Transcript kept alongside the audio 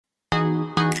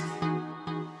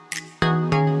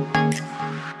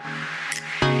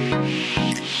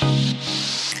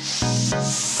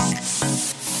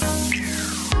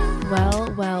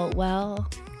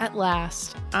At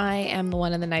last, I am the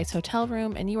one in the nice hotel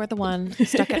room and you are the one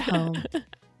stuck at home.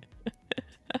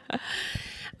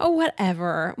 Oh,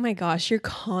 whatever. Oh my gosh, you're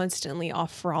constantly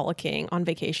off frolicking on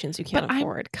vacations you can't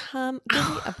afford. Come, give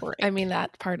me a break. I mean,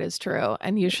 that part is true.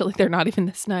 And usually they're not even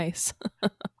this nice.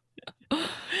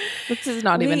 This is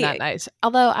not even that nice.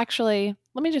 Although, actually,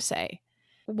 let me just say,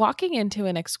 walking into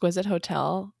an exquisite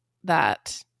hotel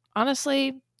that,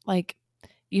 honestly, like,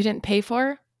 you didn't pay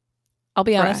for, I'll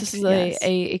be honest, this is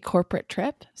a corporate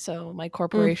trip. So my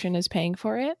corporation is paying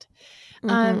for it.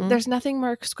 There's nothing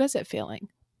more exquisite feeling.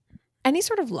 Any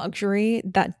sort of luxury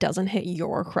that doesn't hit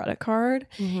your credit card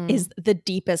is the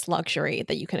deepest luxury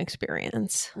that you can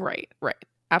experience. Right.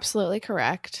 Absolutely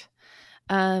correct.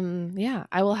 Yeah,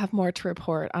 I will have more to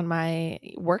report on my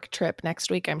work trip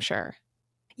next week, I'm sure.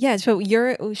 Yeah, so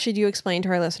should you explain to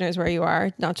our listeners where you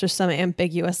are, not just some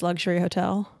ambiguous luxury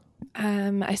hotel?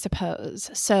 I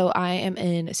suppose. So I am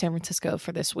in San Francisco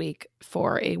for this week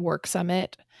for a work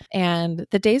summit, and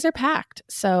the days are packed.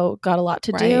 So got a lot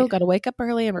to do, got to wake up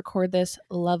early and record this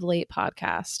lovely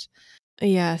podcast.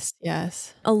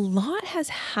 Yes. A lot has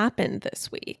happened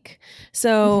this week.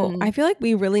 So I feel like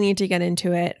we really need to get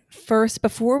into it. First,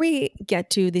 before we get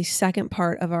to the second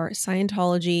part of our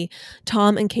Scientology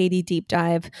Tom and Katie deep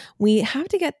dive, we have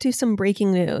to get to some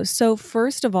breaking news. So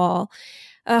first of all,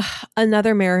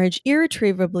 another marriage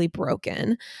irretrievably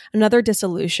broken, another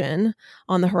dissolution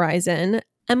on the horizon.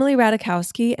 Emily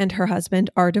Ratajkowski and her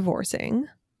husband are divorcing.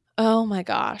 Oh my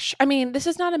gosh. I mean, this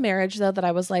is not a marriage, though, that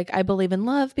I was like, I believe in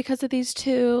love because of these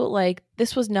two. Like,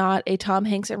 this was not a Tom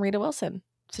Hanks and Rita Wilson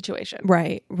situation.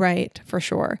 Right, for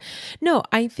sure. No,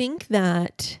 I think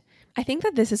that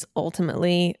this is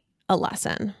ultimately a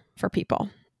lesson for people.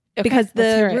 Okay, because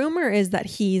the rumor is that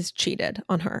he's cheated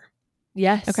on her.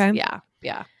 Yes. Okay.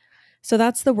 Yeah. So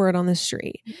that's the word on the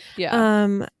street.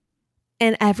 Yeah.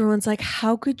 And everyone's like,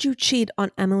 how could you cheat on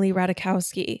Emily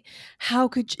Ratajkowski? How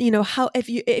could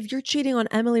if you're cheating on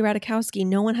Emily Ratajkowski,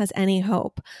 no one has any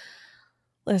hope.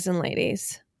 Listen,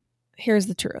 ladies, here's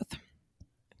the truth. Do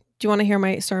you want to hear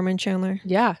my sermon, Chandler?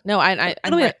 Yeah. No, I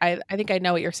think I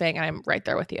know what you're saying, and I'm right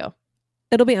there with you.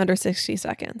 It'll be under 60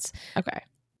 seconds. Okay.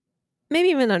 Maybe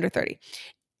even under 30.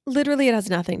 Literally, it has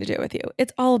nothing to do with you.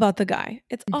 It's all about the guy.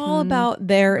 It's all about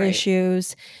their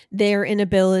issues, their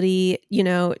inability,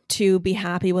 to be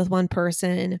happy with one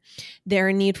person,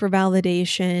 their need for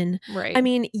validation. Right. I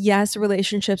mean, yes,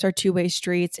 relationships are two-way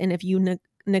streets. And if you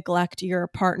neglect your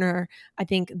partner, I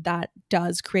think that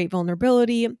does create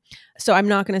vulnerability. So I'm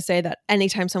not going to say that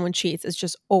anytime someone cheats, it's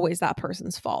just always that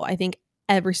person's fault. I think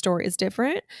every story is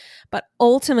different. But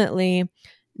ultimately,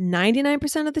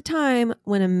 99% of the time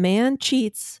when a man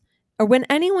cheats or when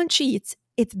anyone cheats,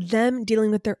 it's them dealing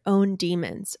with their own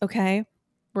demons. Okay.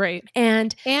 Right.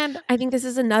 And I think this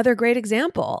is another great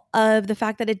example of the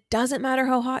fact that it doesn't matter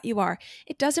how hot you are.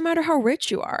 It doesn't matter how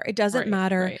rich you are. It doesn't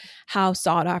matter how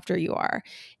sought after you are.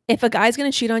 If a guy's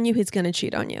going to cheat on you, he's going to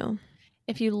cheat on you.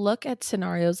 If you look at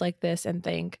scenarios like this and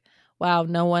think, wow,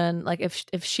 no one, like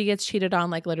if she gets cheated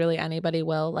on, like literally anybody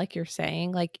will, like you're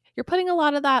saying, like you're putting a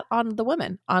lot of that on the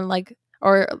women, on like,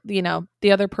 or,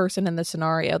 the other person in the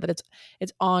scenario, that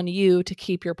it's on you to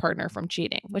keep your partner from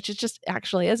cheating, which it just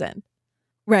actually isn't.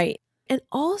 Right. And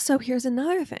also here's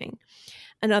another thing,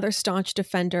 another staunch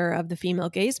defender of the female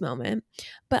gaze moment.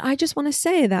 But I just want to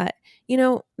say that,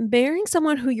 marrying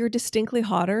someone who you're distinctly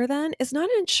hotter than is not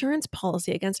an insurance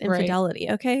policy against infidelity.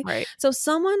 Right. Okay. Right. So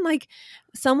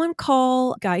someone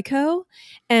call Geico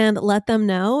and let them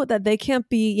know that they can't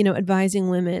be, advising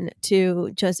women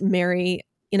to just marry,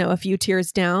 a few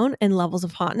tiers down in levels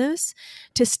of hotness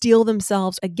to steel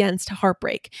themselves against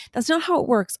heartbreak. That's not how it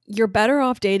works. You're better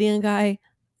off dating a guy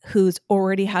who's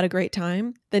already had a great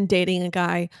time than dating a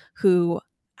guy who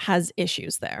has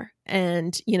issues there.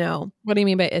 And, what do you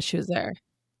mean by issues there?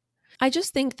 I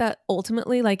just think that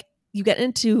ultimately, like, you get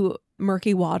into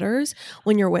murky waters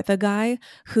when you're with a guy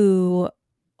who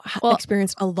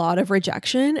experienced a lot of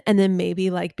rejection and then maybe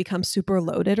like becomes super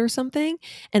loaded or something.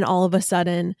 And all of a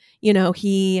sudden,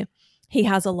 he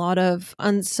has a lot of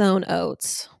unsown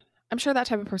oats. I'm sure that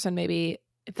type of person, maybe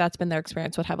if that's been their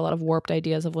experience, would have a lot of warped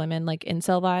ideas of women, like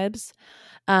incel vibes.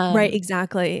 Right,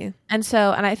 exactly. And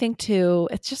I think too,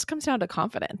 it just comes down to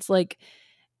confidence. Like,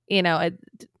 you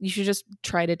should just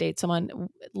try to date someone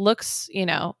looks,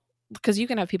 because you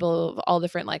can have people of all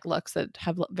different like looks that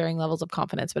have varying levels of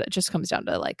confidence, but it just comes down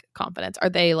to like confidence. Are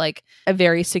they like a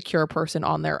very secure person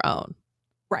on their own?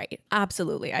 Right.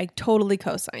 Absolutely. I totally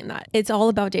co-sign that. It's all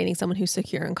about dating someone who's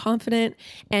secure and confident,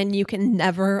 and you can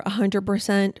never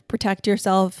 100% protect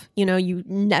yourself. You know, you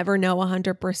never know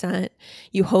 100%.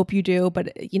 You hope you do,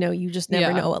 but you know, you just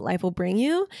never know what life will bring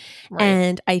you. Right.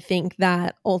 And I think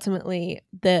that ultimately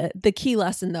the key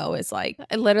lesson though is like,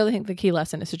 I literally think the key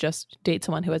lesson is to just date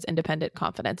someone who has independent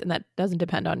confidence and that doesn't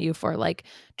depend on you for like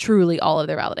truly all of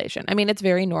their validation. I mean, it's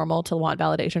very normal to want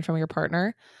validation from your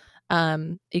partner.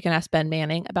 You can ask Ben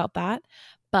Manning about that,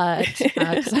 but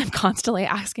because I'm constantly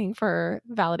asking for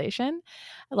validation,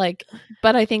 like,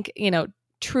 but I think, you know,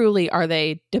 truly, are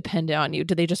they dependent on you?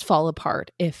 Do they just fall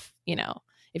apart if, you know,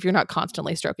 if you're not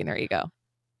constantly stroking their ego?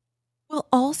 Well,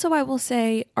 also, I will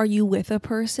say, are you with a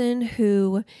person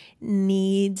who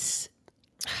needs,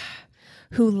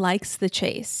 who likes the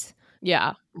chase?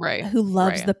 Yeah, right. Who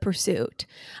loves the pursuit?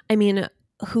 I mean,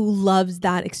 who loves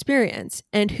that experience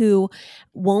and who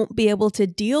won't be able to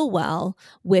deal well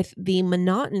with the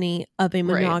monotony of a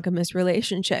monogamous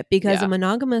relationship, because a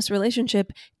monogamous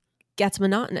relationship gets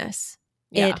monotonous.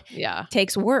 It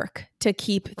takes work to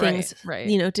keep things,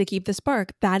 you know, to keep the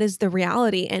spark. That is the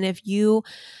reality. And if you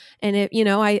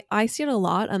know, I see it a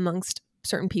lot amongst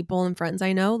certain people and friends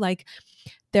I know, like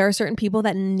there are certain people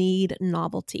that need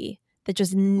novelty, that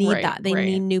just need that. They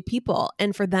need new people.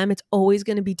 And for them, it's always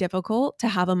going to be difficult to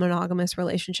have a monogamous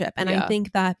relationship. And I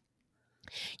think that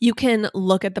you can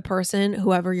look at the person,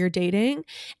 whoever you're dating,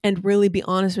 and really be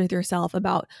honest with yourself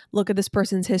about, look at this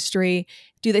person's history.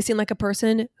 Do they seem like a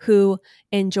person who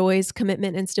enjoys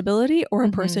commitment and stability, or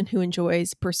a person who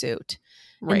enjoys pursuit?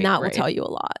 And that will tell you a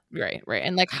lot. Right.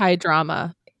 And like high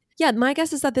drama. Yeah, my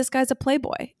guess is that this guy's a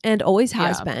playboy and always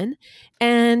has been.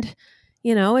 And,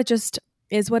 you know, it just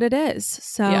is what it is.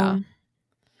 So,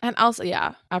 and also,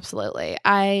 absolutely.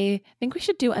 I think we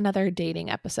should do another dating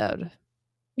episode.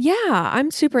 Yeah,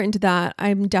 I'm super into that.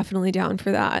 I'm definitely down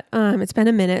for that. It's been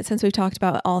a minute since we've talked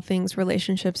about all things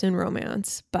relationships and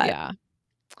romance, but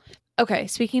Okay,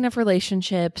 speaking of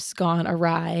relationships gone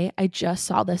awry, I just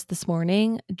saw this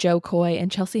morning. Joe Coy and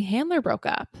Chelsea Handler broke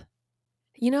up.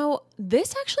 You know,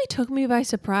 this actually took me by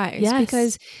surprise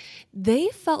because they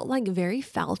felt like very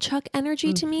Falchuk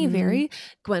energy to me, very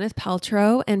Gwyneth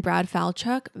Paltrow and Brad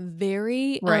Falchuk,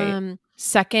 very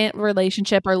second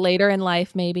relationship or later in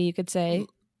life, maybe you could say.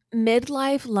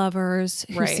 Midlife lovers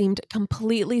who seemed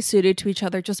completely suited to each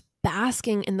other, just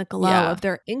basking in the glow of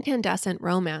their incandescent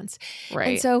romance.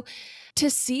 And so to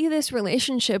see this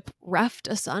relationship reft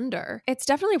asunder, it's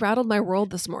definitely rattled my world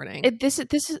this morning.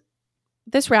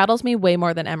 This rattles me way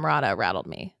more than Rata rattled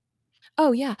me.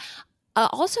 Oh, yeah.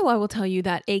 Also, I will tell you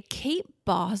that a Kate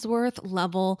Bosworth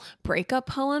level breakup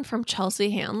poem from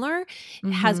Chelsea Handler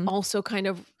has also kind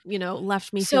of, you know,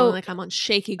 left me feeling like I'm on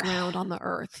shaky ground on the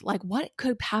earth. Like, what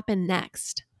could happen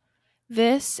next?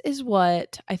 This is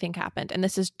what I think happened. And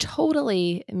this is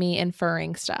totally me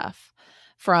inferring stuff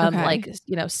from like,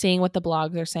 you know, seeing what the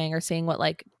blogs are saying or seeing what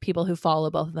like people who follow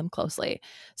both of them closely.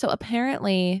 So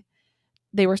apparently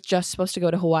they were just supposed to go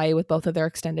to Hawaii with both of their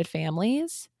extended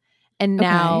families. And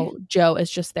now Joe is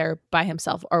just there by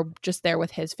himself or just there with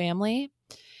his family.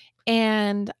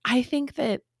 And I think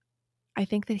that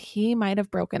he might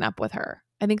have broken up with her.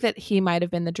 I think that he might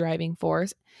have been the driving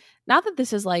force. Not that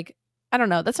this is like, I don't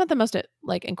know, that's not the most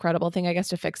like incredible thing, I guess,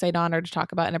 to fixate on or to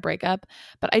talk about in a breakup.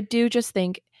 But I do just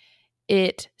think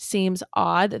it seems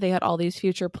odd that they had all these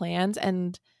future plans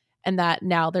and that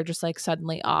now they're just like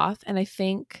suddenly off. And I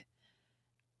think,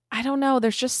 I don't know,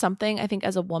 there's just something, I think,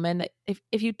 as a woman, that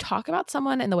if you talk about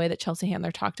someone in the way that Chelsea Handler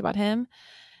talked about him,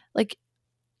 like,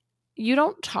 you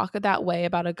don't talk that way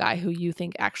about a guy who you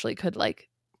think actually could like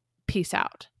peace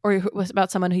out, or it was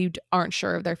about someone who you aren't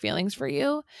sure of their feelings for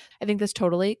you. I think this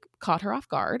totally caught her off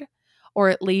guard, or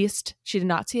at least she did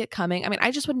not see it coming. I mean,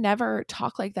 I just would never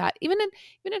talk like that, even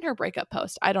in her breakup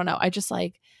post. I don't know. I just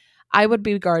like, I would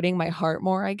be guarding my heart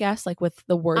more, I guess, like with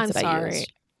the words I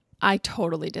used. I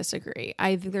totally disagree.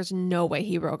 I think there's no way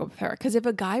he broke up with her. Because if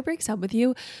a guy breaks up with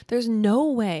you, there's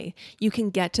no way you can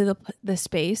get to the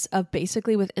space of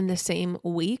basically within the same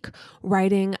week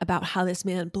writing about how this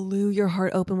man blew your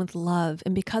heart open with love.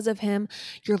 And because of him,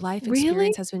 your life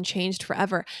experience has been changed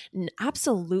forever.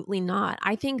 Absolutely not.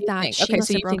 I think that she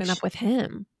must have broken up with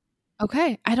him.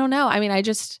 Okay. I don't know. I mean,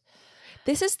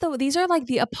 these are like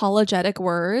the apologetic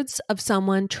words of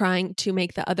someone trying to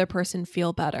make the other person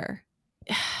feel better.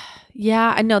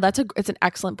 Yeah, I know it's an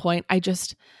excellent point. I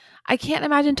can't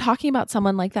imagine talking about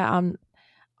someone like that on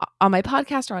my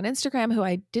podcast or on Instagram who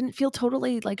I didn't feel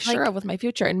totally like sure of with my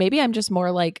future. And maybe I'm just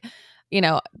more like, you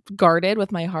know, guarded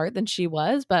with my heart than she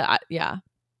was. But yeah,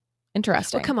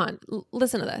 interesting. Well, come on,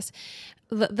 listen to this.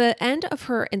 the end of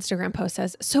her Instagram post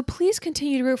says, "So please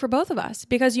continue to root for both of us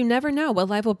because you never know what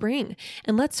life will bring.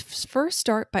 And let's first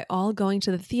start by all going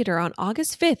to the theater on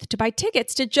August 5th to buy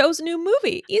tickets to Joe's new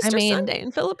movie, Easter Sunday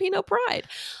in Filipino Pride."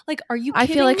 Like, are you kidding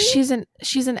I feel like me?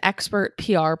 she's an expert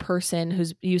PR person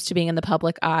who's used to being in the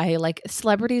public eye. Like,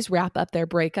 celebrities wrap up their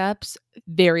breakups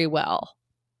very well.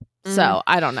 So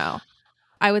I don't know.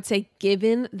 I would say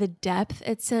given the depth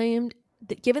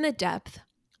given the depth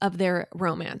of their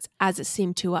romance as it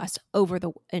seemed to us over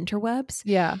the interwebs,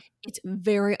 it's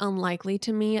very unlikely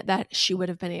to me that she would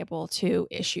have been able to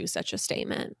issue such a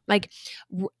statement. Like,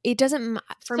 it doesn't,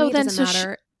 for me, it doesn't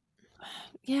matter.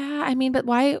 Yeah, I mean, but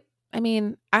why? I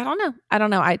mean, I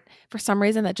don't know. For some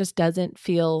reason that just doesn't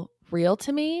feel real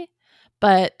to me.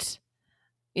 But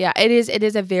yeah, it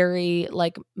is a very,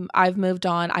 like, I've moved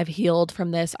on, I've healed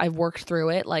from this, I've worked through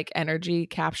it, like, energy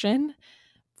caption,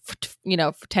 for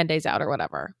 10 days out or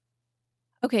whatever.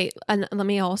 Okay, and let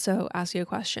me also ask you a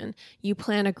question. You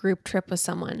plan a group trip with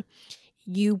someone.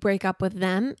 You break up with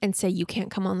them and say you can't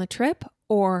come on the trip,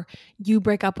 or you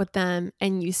break up with them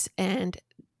and you say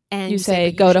but you go to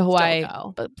should still Hawaii,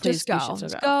 go. but please, Just you go. should still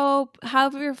Just go. go.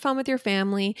 Have your fun with your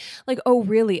family. Like, oh,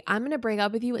 really? I'm going to break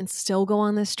up with you and still go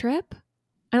on this trip?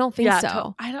 I don't think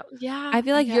so. I don't. Yeah, I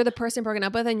feel like you're the person broken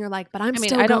up with, and you're like, but I'm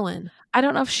still going. I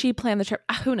don't know if she planned the trip.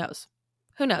 Who knows?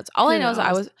 All I know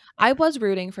is I was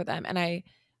rooting for them, and I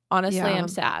honestly am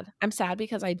sad. I'm sad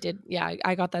because I did. Yeah,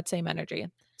 I got that same energy.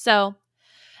 So,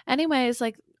 anyways,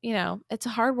 like, it's a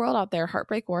hard world out there.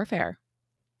 Heartbreak warfare.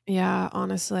 Yeah,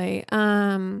 honestly.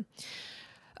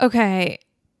 Okay.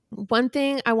 One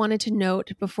thing I wanted to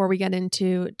note before we get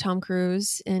into Tom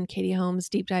Cruise and Katie Holmes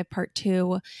deep dive part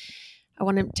 2, I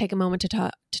want to take a moment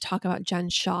to talk about Jen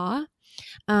Shaw.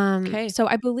 Okay. So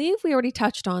I believe we already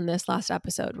touched on this last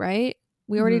episode, right?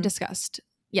 We already discussed.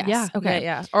 Yes. Yeah. Okay.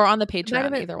 Yeah. Or on the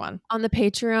Patreon, either one. On the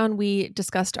Patreon, we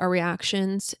discussed our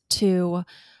reactions to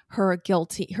her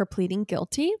pleading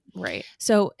guilty. Right.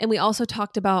 So, and we also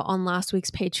talked about on last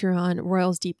week's Patreon,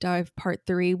 Royals Deep Dive Part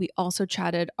 3, we also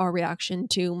chatted our reaction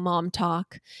to Mom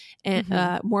Talk and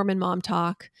Mormon Mom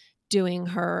Talk doing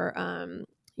her,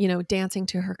 dancing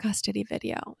to her custody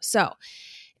video. So,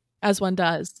 as one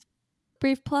does.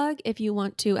 Brief plug, if you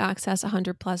want to access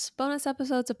 100 plus bonus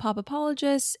episodes of Pop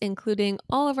Apologists, including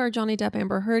all of our Johnny Depp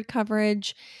Amber Heard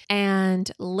coverage, and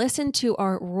listen to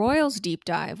our Royals deep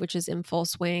dive, which is in full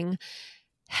swing,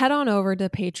 head on over to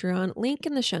Patreon, link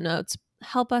in the show notes.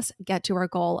 Help us get to our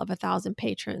goal of 1,000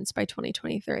 patrons by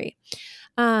 2023.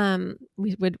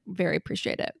 We would very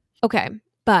appreciate it. Okay.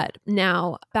 But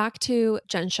now back to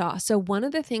Jen Shaw. So one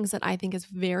of the things that I think is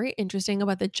very interesting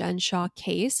about the Jen Shaw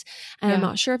case, and I'm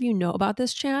not sure if you know about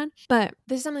this, Chan, but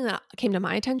this is something that came to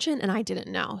my attention and I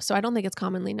didn't know. So I don't think it's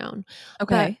commonly known.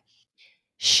 Okay. But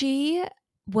she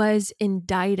was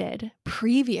indicted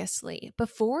previously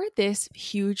before this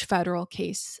huge federal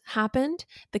case happened,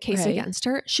 the case against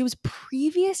her. She was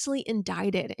previously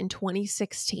indicted in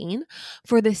 2016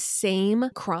 for the same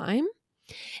crime.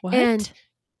 What? And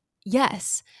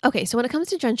yes. Okay, so when it comes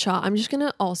to Jen Shaw, I'm just going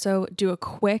to also do a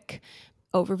quick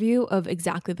overview of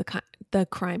exactly the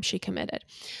crime she committed.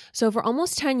 So for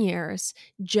almost 10 years,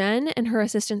 Jen and her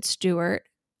assistant Stuart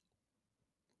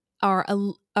are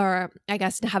I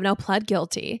guess have now pled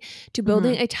guilty to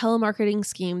building a telemarketing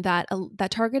scheme that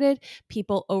targeted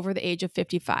people over the age of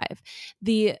 55.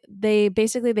 They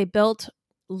built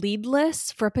lead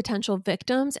lists for potential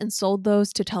victims and sold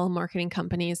those to telemarketing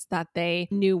companies that they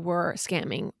knew were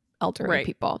scamming elderly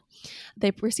people.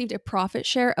 They received a profit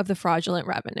share of the fraudulent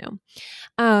revenue.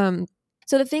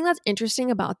 So the thing that's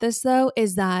interesting about this, though,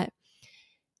 is that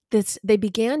they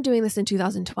began doing this in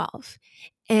 2012.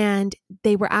 And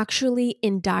they were actually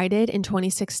indicted in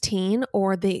 2016,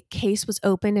 or the case was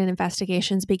opened and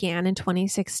investigations began in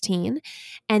 2016.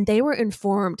 And they were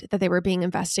informed that they were being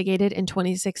investigated in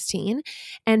 2016.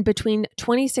 And between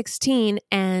 2016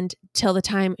 and till the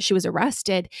time she was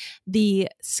arrested, the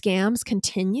scams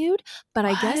continued. But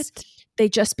I guess they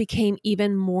just became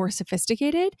even more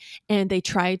sophisticated and they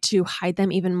tried to hide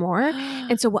them even more.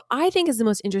 And so what I think is the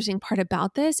most interesting part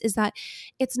about this is that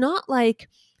it's not like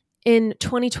in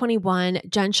 2021,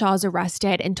 Jen Shaw is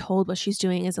arrested and told what she's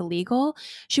doing is illegal.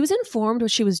 She was informed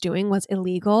what she was doing was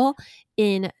illegal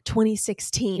in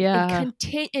 2016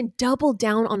 and doubled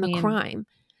down on the crime.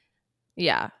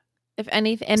 Yeah. If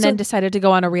anything, and then decided to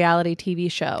go on a reality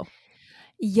TV show.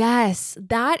 Yes,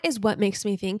 that is what makes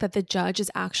me think that the judge is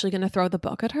actually going to throw the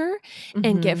book at her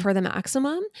and give her the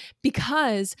maximum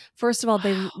because, first of all,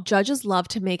 judges love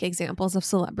to make examples of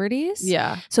celebrities.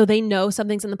 Yeah. So they know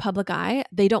something's in the public eye.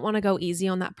 They don't want to go easy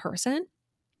on that person.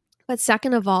 But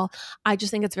second of all, I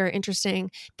just think it's very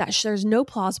interesting that there's no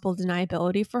plausible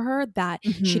deniability for her that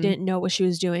she didn't know what she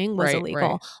was doing was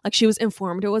illegal. Like she was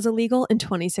informed it was illegal in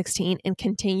 2016 and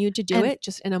continued to do it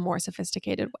just in a more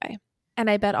sophisticated way. And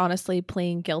I bet honestly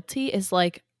pleading guilty is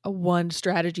like a one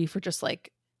strategy for just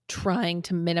like trying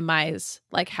to minimize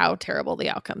like how terrible the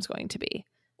outcome's going to be.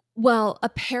 Well,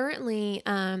 apparently,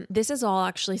 this is all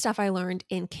actually stuff I learned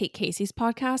in Kate Casey's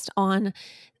podcast on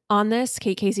this.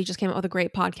 Kate Casey just came out with a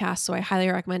great podcast, so I highly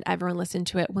recommend everyone listen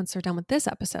to it once they're done with this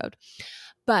episode.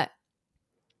 But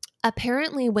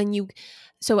apparently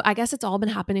so I guess it's all been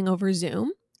happening over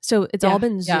Zoom. So it's all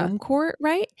been Zoom court,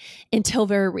 right? Until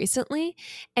very recently.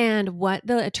 And what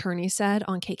the attorney said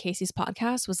on Kate Casey's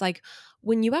podcast was like,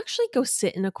 when you actually go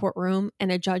sit in a courtroom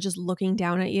and a judge is looking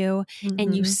down at you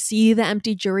and you see the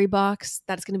empty jury box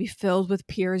that's going to be filled with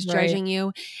peers judging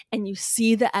you, and you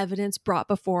see the evidence brought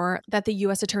before that the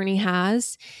U.S. attorney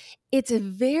has,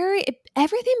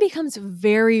 everything becomes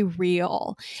very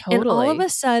real. Totally. And all of a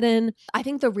sudden, I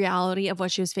think the reality of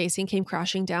what she was facing came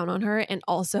crashing down on her. And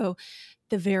also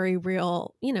the very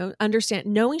real,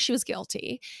 knowing she was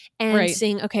guilty and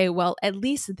seeing, okay, well, at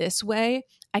least this way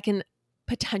I can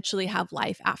potentially have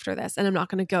life after this. And I'm not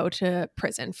going to go to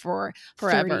prison for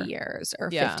forever. 30 years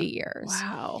or 50 years.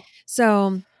 Wow.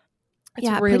 So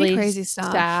it's really pretty crazy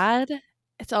stuff. Sad.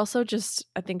 It's also just,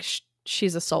 I think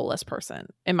she's a soulless person,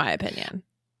 in my opinion.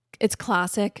 It's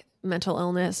classic mental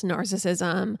illness,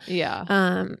 narcissism.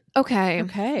 Yeah. Okay.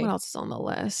 What else is on the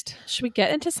list? Should we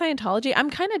get into Scientology? I'm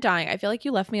kind of dying. I feel like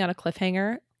you left me on a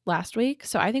cliffhanger last week,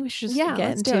 so I think we should just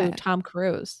get into Tom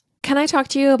Cruise. Can I talk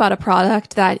to you about a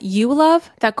product that you love,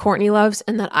 that Courtney loves,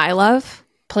 and that I love?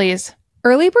 Please.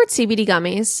 Early Bird CBD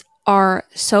gummies are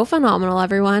so phenomenal,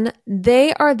 everyone.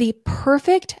 They are the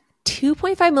perfect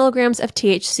 2.5 milligrams of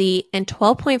THC and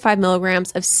 12.5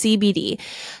 milligrams of CBD.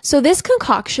 So this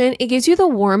concoction, it gives you the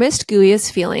warmest,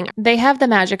 gooeyest feeling. They have the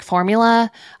magic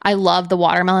formula. I love the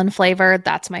watermelon flavor.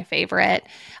 That's my favorite.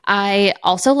 I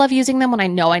also love using them when I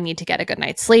know I need to get a good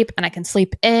night's sleep and I can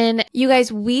sleep in. You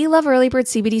guys, we love Early Bird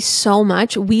CBD so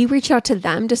much. We reached out to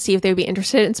them to see if they would be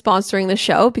interested in sponsoring the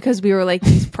show because we were like,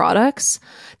 these products,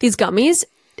 these gummies,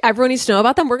 everyone needs to know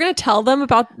about them. We're going to tell them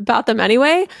about them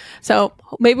anyway. So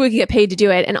maybe we can get paid to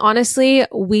do it. And honestly,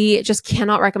 we just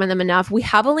cannot recommend them enough. We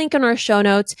have a link in our show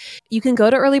notes. You can go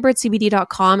to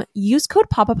earlybirdcbd.com, use code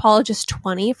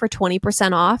POPApologist20 for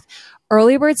 20% off.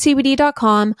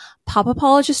 earlybirdcbd.com,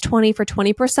 POPApologist20 for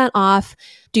 20% off.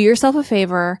 Do yourself a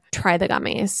favor, try the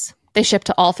gummies. They ship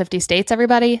to all 50 states,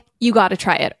 everybody. You got to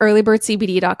try it.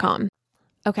 earlybirdcbd.com.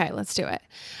 Okay, let's do it.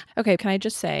 Okay, can I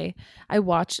just say, I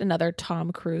watched another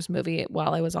Tom Cruise movie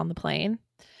while I was on the plane.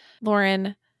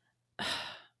 Lauren,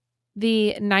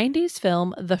 the 90s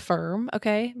film, The Firm,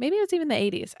 okay? Maybe it was even the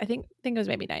 80s. I think it was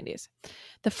maybe 90s.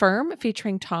 The Firm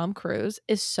featuring Tom Cruise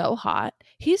is so hot.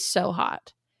 He's so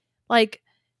hot. Like,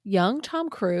 young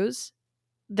Tom Cruise,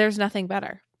 there's nothing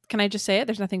better. Can I just say it?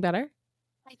 There's nothing better.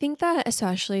 I think that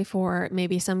especially for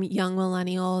maybe some young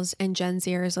millennials and Gen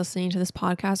Zers listening to this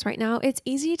podcast right now, it's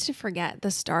easy to forget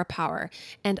the star power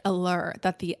and allure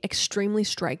that the extremely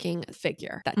striking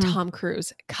figure that Tom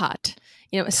Cruise cut,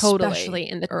 especially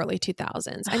in the early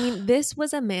 2000s. I mean, this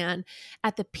was a man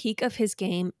at the peak of his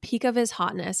game, peak of his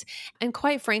hotness. And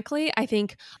quite frankly, I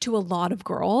think to a lot of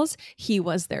girls, he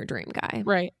was their dream guy.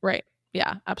 Right.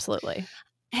 Yeah, absolutely.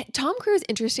 Tom Cruise,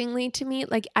 interestingly to me,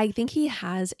 like I think he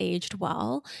has aged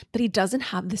well, but he doesn't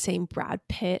have the same Brad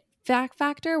Pitt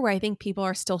factor where I think people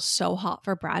are still so hot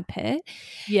for Brad Pitt.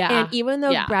 Yeah. And even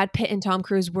though Brad Pitt and Tom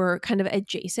Cruise were kind of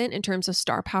adjacent in terms of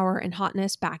star power and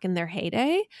hotness back in their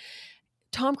heyday,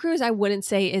 Tom Cruise, I wouldn't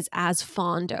say is as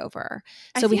fawned over.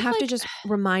 So we have to just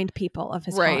remind people of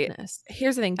his hotness.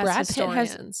 Here's the thing. Brad Pitt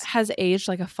has aged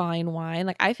like a fine wine.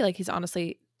 Like I feel like he's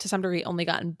honestly, to some degree, only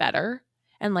gotten better.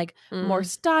 And like more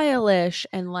stylish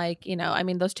and like, I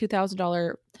mean, those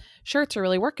 $2,000 shirts are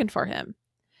really working for him.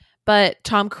 But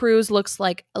Tom Cruise looks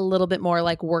like a little bit more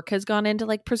like work has gone into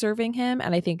like preserving him.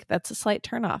 And I think that's a slight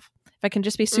turnoff. If I can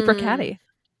just be super catty.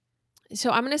 So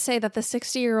I'm going to say that the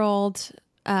 60-year-old,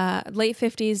 late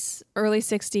 50s, early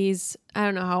 60s, I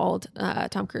don't know how old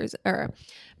Tom Cruise or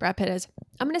Brad Pitt is.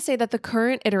 I'm going to say that the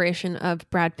current iteration of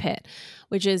Brad Pitt,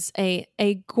 which is a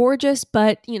gorgeous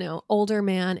but, older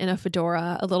man in a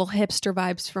fedora, a little hipster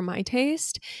vibes for my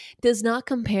taste, does not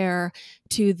compare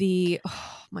to the,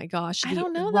 oh my gosh,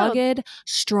 the rugged,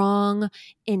 strong,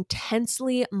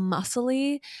 intensely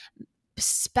muscly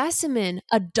specimen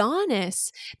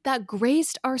Adonis that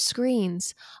graced our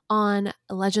screens on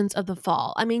Legends of the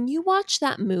Fall. I mean, you watch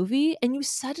that movie and you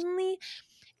suddenly,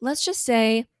 let's just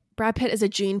say, Brad Pitt is a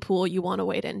gene pool you want to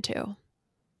wade into.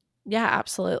 Yeah,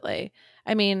 absolutely.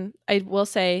 I mean, I will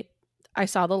say I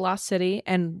saw The Lost City,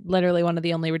 and literally one of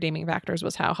the only redeeming factors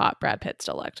was how hot Brad Pitt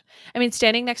still looked. I mean,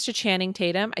 standing next to Channing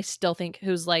Tatum, I still think,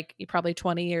 who's like probably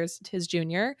 20 years his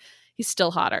junior, he's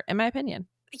still hotter, in my opinion.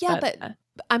 Yeah, but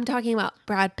I'm talking about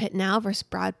Brad Pitt now versus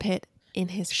Brad Pitt in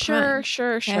his prime.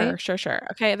 Sure.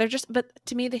 Okay, they're just, but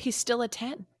to me, that he's still a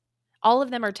 10. All of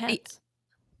them are 10s.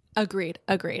 Agreed.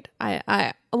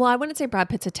 I wouldn't say Brad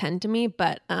Pitt's a 10 to me,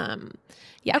 but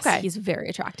yes, Okay. he's very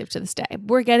attractive to this day.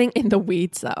 We're getting in the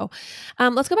weeds though.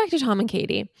 Let's go back to Tom and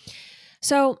Katie.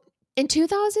 So in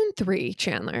 2003,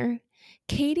 Chandler,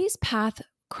 Katie's path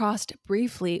crossed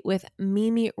briefly with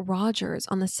Mimi Rogers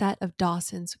on the set of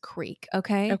Dawson's Creek.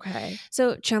 Okay.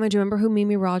 So Chandler, do you remember who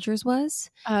Mimi Rogers was?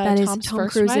 That is Tom's Tom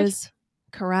first Cruise's wife?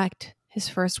 correct. His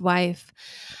first wife.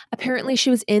 Apparently, she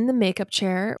was in the makeup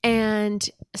chair, and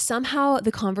somehow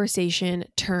the conversation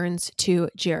turns to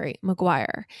Jerry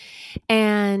Maguire.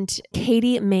 And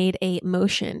Katie made a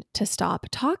motion to stop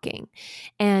talking.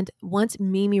 And once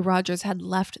Mimi Rogers had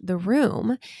left the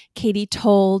room, Katie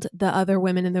told the other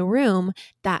women in the room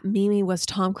that Mimi was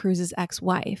Tom Cruise's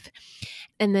ex-wife.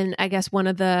 And then I guess one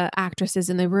of the actresses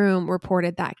in the room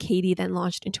reported that Katie then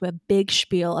launched into a big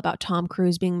spiel about Tom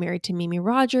Cruise being married to Mimi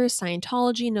Rogers,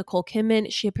 Scientology, Nicole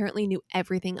Kidman. She apparently knew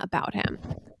everything about him.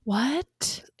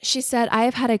 What? She said, I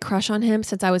have had a crush on him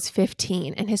since I was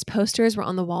 15, and his posters were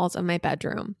on the walls of my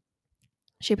bedroom.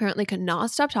 She apparently could not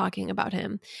stop talking about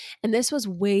him. And this was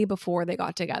way before they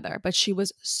got together, but she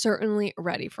was certainly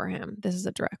ready for him. This is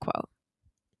a direct quote.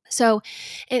 So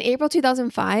in April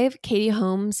 2005, Katie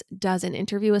Holmes does an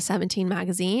interview with 17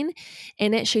 magazine.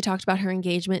 In it, she talked about her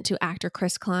engagement to actor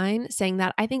Chris Klein, saying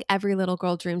that I think every little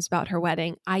girl dreams about her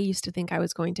wedding. I used to think I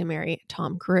was going to marry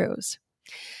Tom Cruise.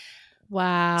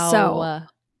 Wow. So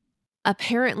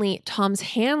apparently Tom's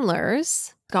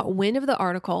handlers got wind of the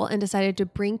article and decided to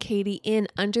bring Katie in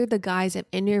under the guise of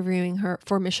interviewing her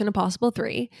for Mission Impossible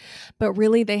 3. But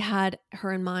really, they had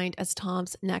her in mind as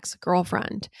Tom's next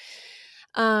girlfriend.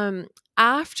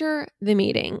 After the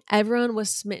meeting, everyone was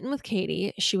smitten with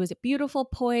Katie. She was beautiful,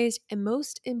 poised, and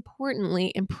most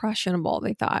importantly, impressionable,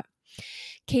 they thought.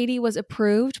 Katie was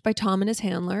approved by Tom and his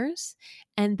handlers,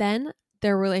 and then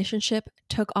their relationship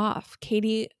took off.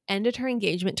 Katie ended her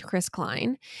engagement to Chris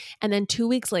Klein, and then 2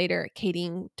 weeks later, Katie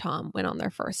and Tom went on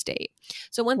their first date.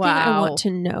 So one thing I want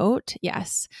to note,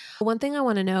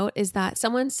 is that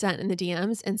someone sent in the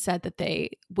DMs and said that they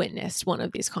witnessed one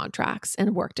of these contracts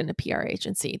and worked in a PR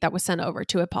agency that was sent over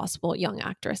to a possible young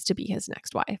actress to be his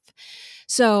next wife.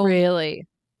 So really?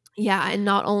 Yeah, and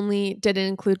not only did it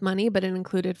include money, but it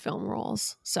included film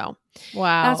roles. So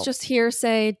wow, that's just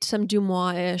hearsay, some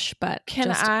Dumois-ish, but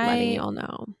just letting y'all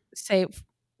know. Say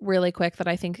really quick that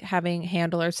I think having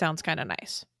handlers sounds kind of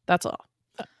nice. That's all.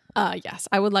 Yes,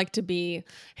 I would like to be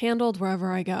handled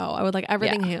wherever I go. I would like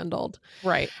everything handled.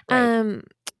 Right.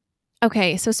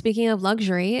 Okay, so speaking of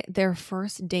luxury, their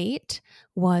first date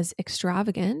was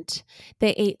extravagant.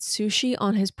 They ate sushi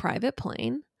on his private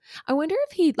plane. I wonder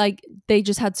if they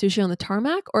just had sushi on the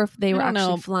tarmac or if they were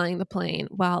actually flying the plane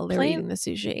while they were eating the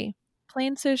sushi.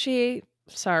 Plain sushi,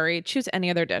 sorry, choose any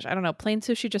other dish. I don't know. Plain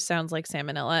sushi just sounds like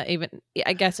salmonella. Even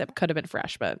I guess it could have been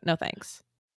fresh, but no thanks.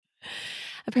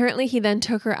 Apparently, he then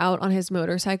took her out on his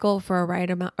motorcycle for a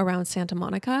ride around Santa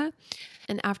Monica.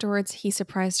 And afterwards, he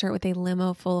surprised her with a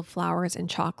limo full of flowers and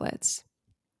chocolates.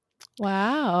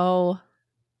 Wow.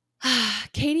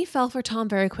 Katie fell for Tom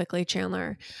very quickly,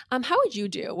 Chandler. How would you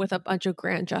do with a bunch of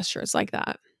grand gestures like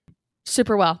that?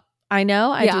 Super well. I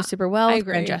know I do super well with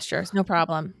grand gestures. No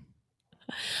problem.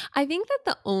 I think that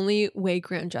the only way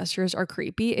grand gestures are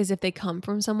creepy is if they come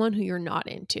from someone who you're not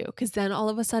into, because then all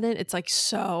of a sudden it's like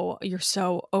you're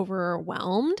so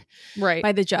overwhelmed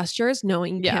by the gestures,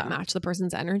 knowing you can't match the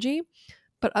person's energy.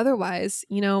 But otherwise,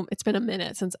 it's been a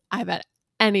minute since I've had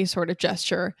any sort of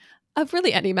gesture of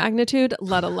really any magnitude,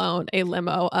 let alone a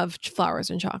limo of flowers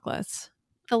and chocolates.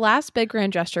 The last big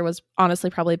grand gesture was honestly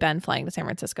probably Ben flying to San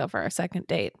Francisco for our second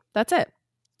date. That's it.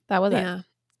 That was it. Yeah.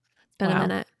 It's been a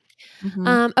minute.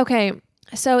 Mm-hmm. Okay.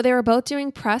 So they were both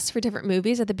doing press for different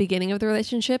movies at the beginning of the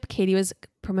relationship. Katie was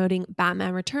promoting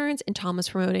Batman Returns and Tom was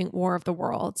promoting War of the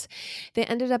Worlds. They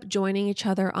ended up joining each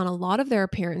other on a lot of their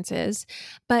appearances,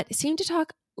 but seemed to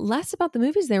talk less about the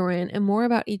movies they were in and more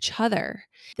about each other.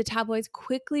 The tabloids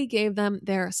quickly gave them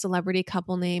their celebrity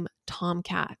couple name,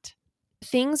 Tomcat.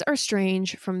 Things are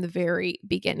strange from the very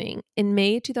beginning. In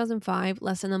May 2005,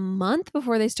 less than a month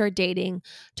before they start dating,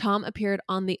 Tom appeared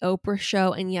on The Oprah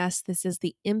Show. And yes, this is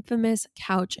the infamous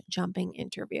couch jumping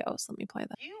interview. So let me play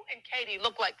that. You and Katie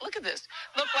look at this,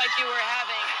 look like you were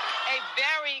having a a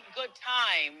very good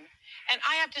time. And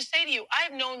I have to say to you,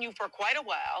 I've known you for quite a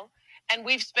while, and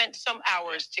we've spent some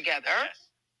hours together.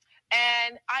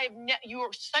 And you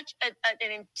are such an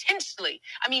intensely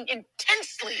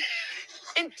intense,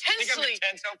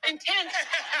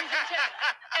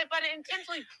 but an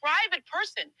intensely private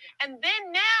person. And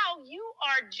then now you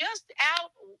are just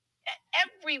out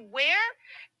everywhere,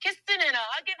 kissing and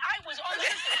hugging. Honest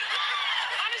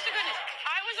to goodness,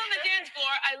 I was on the dance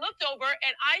floor. I looked over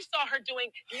and I saw her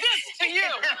doing this to you.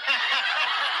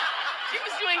 She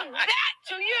was doing that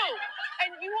to you.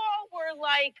 And you all were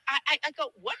like, I go,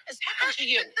 what has happened to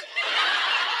you?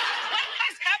 What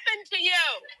has happened to you?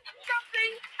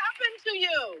 Something happened to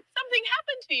you. Something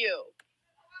happened to you.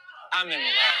 I'm in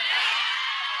love.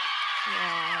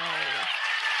 Wow.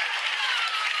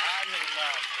 I'm in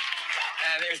love.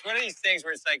 And there's one of these things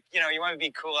where it's like, you want to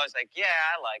be cool. I was like, yeah,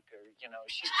 I like her.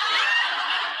 She's cool.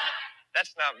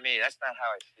 That's not me. That's not how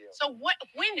I feel. So what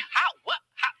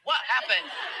happened?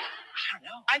 I don't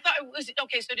know. I thought it was,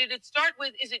 okay, so did it start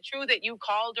with, is it true that you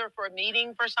called her for a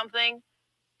meeting for something?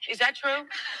 Is that true?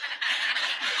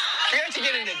 We have to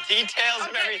get into details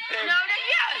of everything.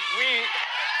 Yes.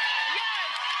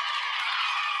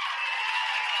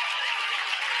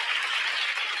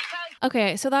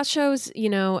 Okay, so that shows,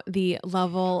 the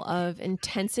level of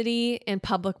intensity and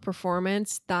public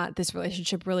performance that this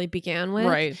relationship really began with.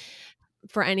 Right.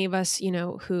 For any of us,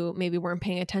 who maybe weren't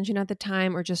paying attention at the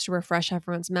time, or just to refresh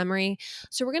everyone's memory.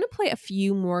 So we're going to play a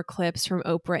few more clips from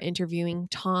Oprah interviewing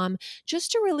Tom,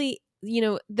 just to really,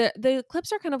 the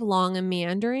clips are kind of long and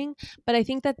meandering, but I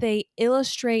think that they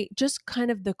illustrate just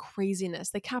kind of the craziness.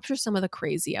 They capture some of the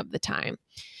crazy of the time.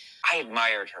 I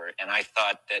admired her, and I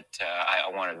thought that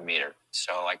I wanted to meet her.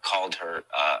 So I called her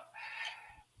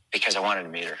because I wanted to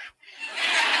meet her.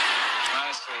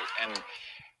 Honestly, and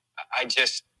I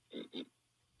just,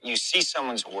 you see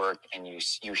someone's work, and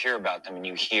you hear about them, and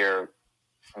you hear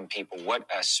from people what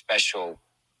a special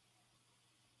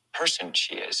person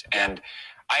she is. And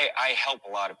I help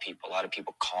a lot of people. A lot of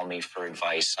people call me for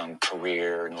advice on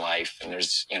career and life, and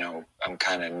there's, I'm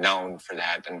kind of known for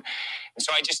that. And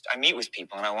so I meet with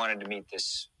people, and I wanted to meet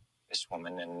this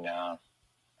woman, and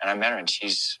I met her, and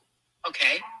she's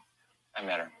okay. I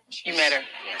met her. You met her?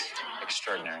 Yes,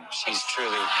 extraordinary. She's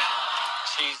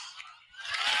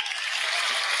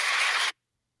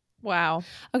wow.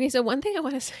 Okay, so one thing I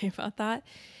want to say about that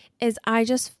is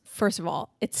first of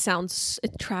all, it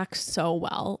tracks so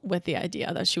well with the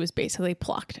idea that she was basically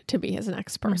plucked to be his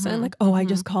next person. Mm-hmm. Like, I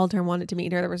just called her and wanted to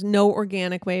meet her. There was no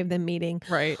organic way of them meeting.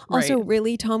 Right. Also,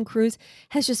 really, Tom Cruise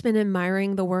has just been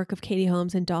admiring the work of Katie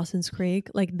Holmes and Dawson's Creek.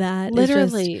 Like that.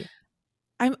 Literally.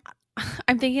 I'm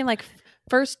thinking like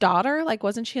First Daughter. Like,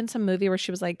 wasn't she in some movie where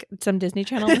she was like some Disney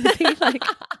Channel movie? Like,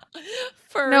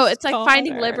 no, it's like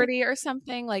Finding Liberty or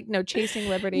something. Like, no, Chasing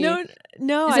Liberty. No.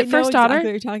 Is it First Daughter?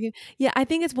 Exactly what you're talking. Yeah, I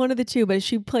think it's one of the two, but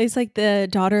she plays like the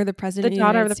daughter of the president. The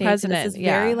daughter of the president. It's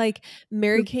very like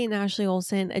Mary-Kate and Ashley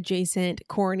Olsen adjacent,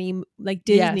 corny, like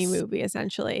Disney movie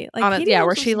essentially. Like Katie Holmes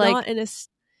where she was like not an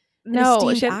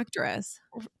esteemed actress.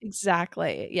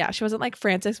 Exactly. Yeah, she wasn't like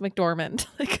Frances McDormand.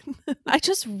 Like, I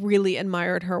just really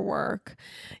admired her work.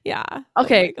 Yeah.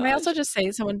 Okay. Can I also just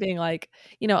say, someone being like,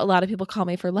 a lot of people call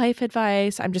me for life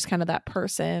advice. I'm just kind of that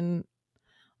person.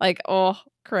 Like,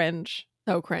 cringe.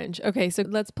 So cringe. Okay, so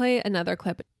let's play another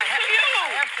clip. I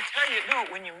have to tell you, no,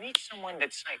 when you meet someone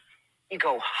that's like, you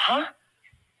go, huh?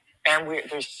 And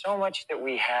there's so much that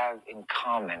we have in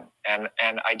common. And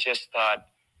I just thought,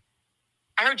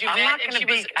 I heard you. I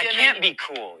can't be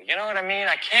cool. You know what I mean?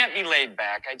 I can't be laid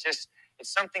back. It's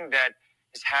something that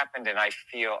has happened, and I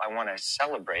feel I want to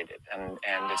celebrate it. And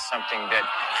it's something that,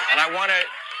 and I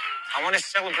want to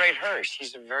celebrate her.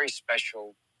 She's a very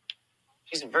special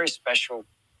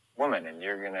woman, and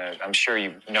I'm sure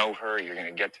you know her. You're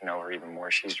gonna get to know her even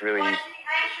more. She's really. Well,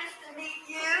 anxious to meet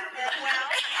you as well.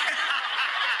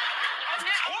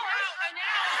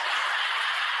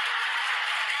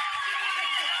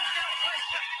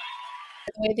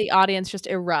 The way the audience just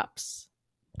erupts.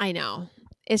 I know.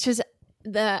 It's just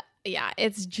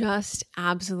it's just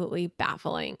absolutely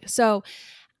baffling. So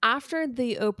after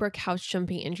the Oprah couch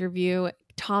jumping interview,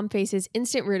 Tom faces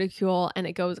instant ridicule and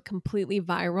it goes completely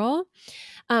viral.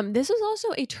 This was also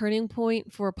a turning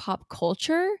point for pop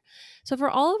culture. So for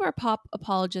all of our pop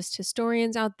apologist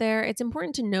historians out there, it's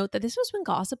important to note that this was when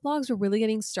gossip blogs were really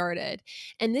getting started.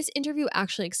 And this interview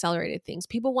actually accelerated things.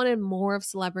 People wanted more of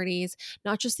celebrities,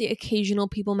 not just the occasional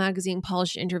People magazine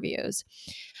polished interviews.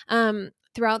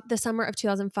 Throughout the summer of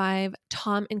 2005,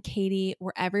 Tom and Katie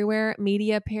were everywhere,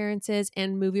 media appearances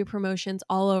and movie promotions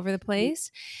all over the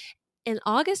place. In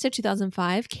August of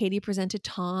 2005, Katie presented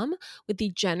Tom with the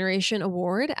Generation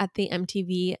Award at the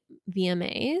MTV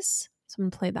VMAs. So I'm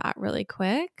going to play that really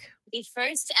quick. The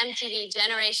first MTV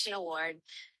Generation Award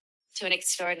to an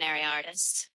extraordinary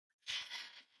artist.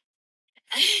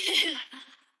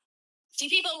 Do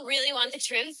people really want the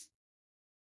truth?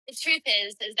 The truth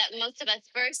is that most of us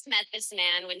first met this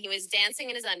man when he was dancing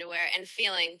in his underwear and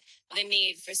feeling the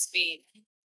need for speed.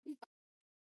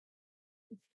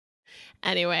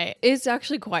 Anyway, it's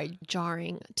actually quite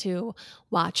jarring to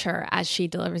watch her as she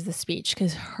delivers the speech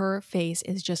because her face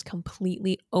is just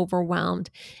completely overwhelmed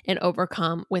and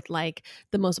overcome with like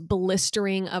the most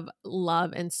blistering of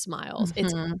love and smiles.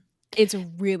 It's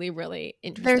really, really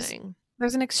interesting.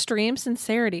 There's an extreme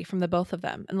sincerity from the both of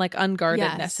them and like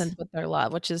unguardedness and with their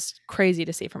love, which is crazy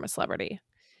to see from a celebrity.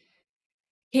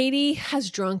 Katie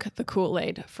has drunk the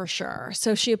Kool-Aid for sure.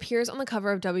 So she appears on the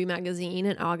cover of W Magazine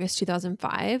in August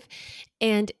 2005.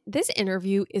 And this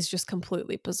interview is just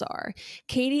completely bizarre.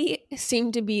 Katie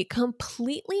seemed to be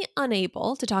completely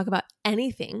unable to talk about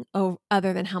anything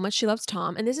other than how much she loves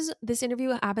Tom. And this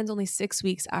interview happens only 6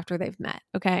 weeks after they've met.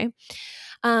 Okay.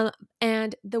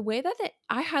 And the way that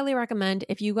I highly recommend,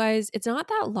 if you guys, it's not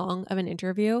that long of an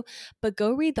interview, but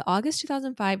go read the August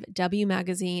 2005 W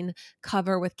Magazine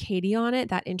cover with Katie on it,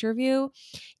 that interview.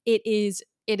 It is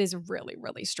really,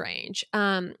 really strange.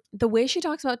 The way she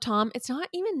talks about Tom, it's not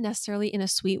even necessarily in a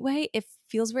sweet way. It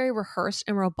feels very rehearsed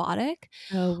and robotic.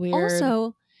 Oh, weird.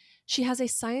 Also, she has a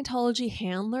Scientology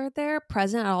handler there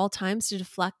present at all times to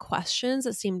deflect questions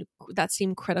that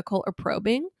seem critical or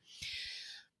probing.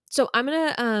 So I'm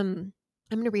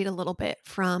gonna read a little bit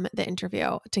from the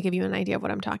interview to give you an idea of what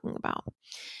I'm talking about.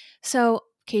 So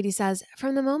Katie says,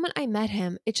 "From the moment I met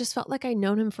him, it just felt like I'd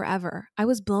known him forever. I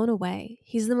was blown away.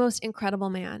 He's the most incredible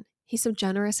man. He's so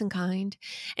generous and kind,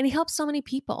 and he helps so many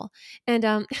people. And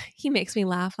he makes me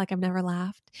laugh like I've never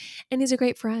laughed. And he's a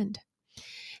great friend."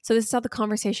 So this is how the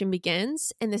conversation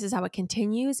begins, and this is how it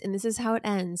continues, and this is how it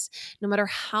ends, no matter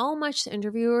how much the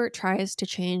interviewer tries to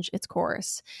change its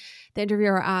course. The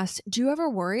interviewer asks, "Do you ever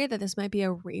worry that this might be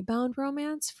a rebound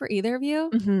romance for either of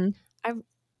you?"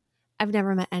 I've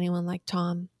never met anyone like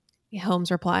Tom,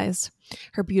 Holmes replies,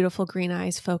 her beautiful green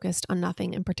eyes focused on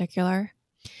nothing in particular.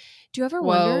 Do you ever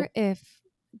wonder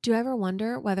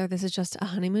whether this is just a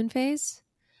honeymoon phase?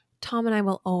 Tom and I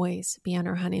will always be on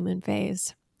our honeymoon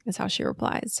phase, is how she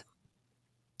replies.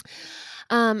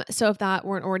 So if that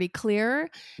weren't already clear,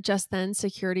 just then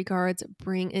security guards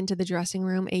bring into the dressing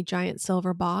room a giant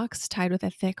silver box tied with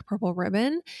a thick purple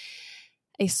ribbon.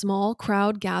 A small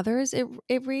crowd gathers,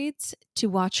 it reads, to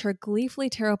watch her gleefully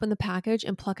tear open the package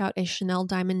and pluck out a Chanel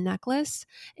diamond necklace,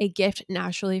 a gift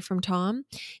naturally from Tom.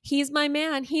 He's my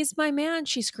man,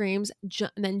 she screams,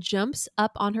 and then jumps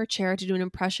up on her chair to do an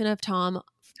impression of Tom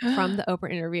from the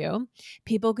Oprah interview.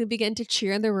 People could begin to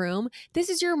cheer in the room. "This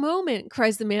is your moment,"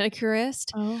 cries the manicurist.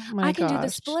 Oh my "I can do the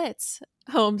splits,"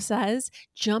 Holmes says,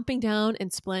 jumping down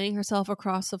and splaying herself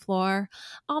across the floor.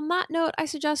 "On that note, I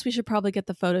suggest we should probably get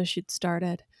the photo shoot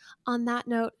started." "On that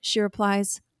note," she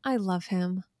replies, "I love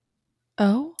him."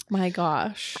 Oh my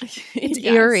gosh. It's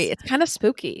Yes. eerie. It's kind of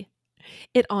spooky.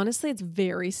 It's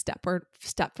very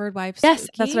Stepford wife spooky. Yes,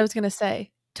 that's what I was going to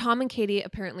say. Tom and Katie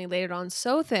apparently laid it on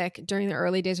so thick during the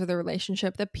early days of their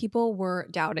relationship that people were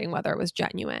doubting whether it was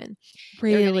genuine.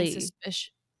 Really?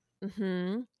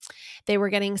 They were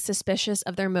getting suspicious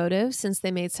of their motives since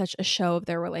they made such a show of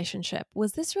their relationship.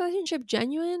 Was this relationship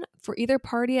genuine for either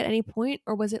party at any point,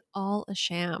 or was it all a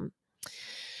sham?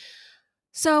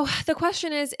 So the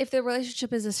question is, if the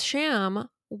relationship is a sham,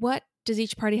 what does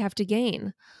each party have to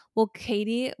gain? Well,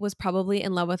 Katie was probably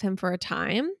in love with him for a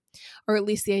time, or at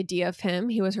least the idea of him.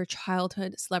 He was her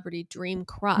childhood celebrity dream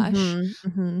crush.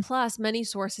 Plus, many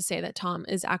sources say that Tom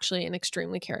is actually an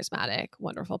extremely charismatic,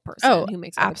 wonderful person who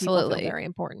makes other people feel very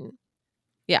important.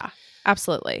 Yeah,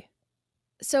 absolutely.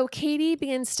 So Katie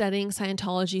began studying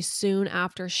Scientology soon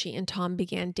after she and Tom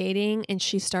began dating, and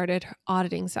she started her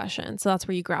auditing session. So that's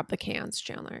where you grab the cans,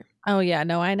 Chandler. Oh, yeah.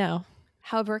 No, I know.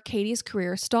 However, Katie's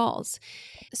career stalls.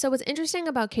 So what's interesting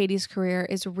about Katie's career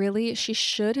is really she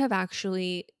should have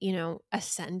actually,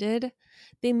 ascended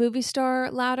the movie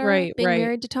star ladder, being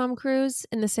married to Tom Cruise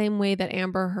in the same way that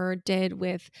Amber Heard did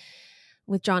with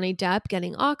Johnny Depp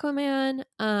getting Aquaman.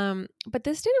 But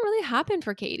this didn't really happen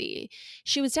for Katie.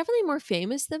 She was definitely more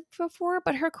famous than before,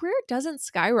 but her career doesn't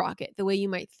skyrocket the way you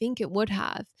might think it would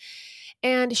have.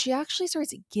 And she actually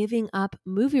starts giving up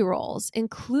movie roles,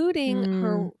 including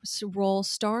her role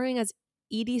starring as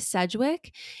Edie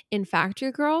Sedgwick in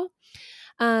Factory Girl.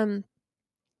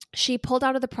 She pulled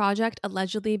out of the project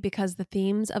allegedly because the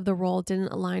themes of the role didn't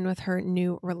align with her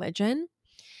new religion.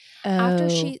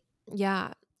 Oh.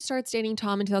 Yeah. Starts dating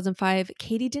Tom in 2005.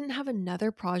 Katie didn't have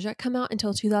another project come out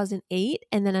until 2008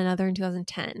 and then another in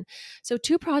 2010. So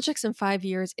 2 projects in 5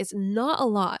 years is not a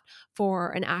lot for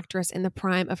an actress in the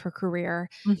prime of her career,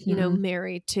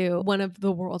 married to one of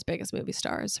the world's biggest movie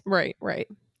stars. Right.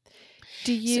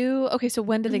 So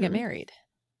when did they get married?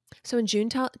 So in June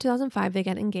 2005, they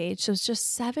get engaged. So it's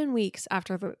just 7 weeks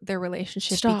after their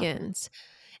relationship begins.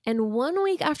 And 1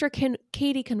 week after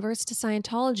Katie converts to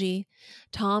Scientology,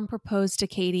 Tom proposed to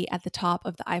Katie at the top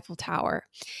of the Eiffel Tower.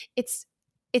 It's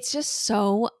just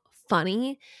so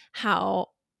funny how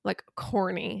like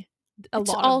corny a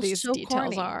lot of these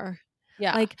details are.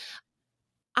 Yeah. Like,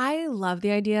 I love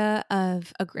the idea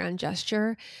of a grand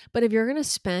gesture, but if you're going to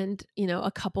spend,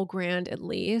 a couple grand at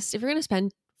least, if you're going to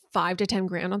spend 5 to 10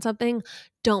 grand on something,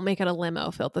 don't make it a limo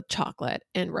filled with chocolate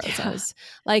and roses.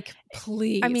 Like,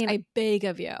 please, I beg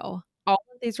of you. All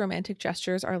of these romantic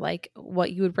gestures are like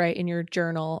what you would write in your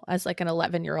journal as like an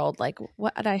 11-year-old, like,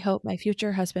 what I hope my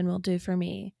future husband will do for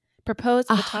me. Propose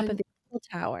at the top of the Eiffel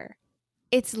Tower.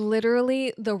 It's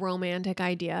literally the romantic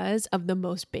ideas of the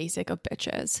most basic of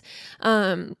bitches.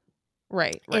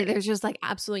 Right. There's just like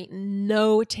absolutely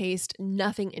no taste,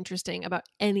 nothing interesting about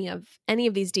any of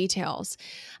these details,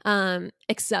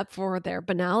 except for their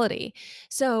banality.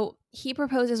 So he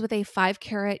proposes with a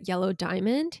 5-carat yellow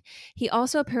diamond. He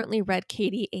also apparently read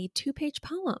Katie a 2-page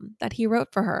poem that he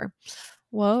wrote for her.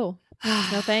 Whoa.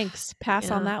 No thanks.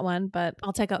 Pass on that one, but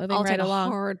I'll take a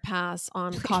hard pass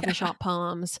on coffee shop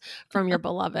poems from your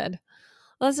beloved.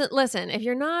 Listen, if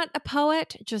you're not a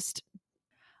poet, just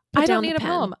I don't need a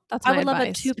poem. That's my I would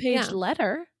advice. love a 2-page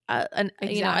letter.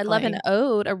 Exactly. I love an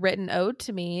ode, a written ode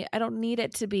to me. I don't need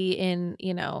it to be in,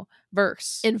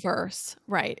 verse. In verse.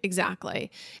 Right. Exactly.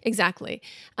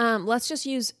 Let's just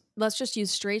use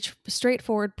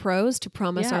straightforward prose to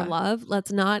promise our love.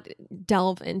 Let's not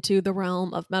delve into the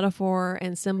realm of metaphor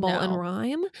and symbol and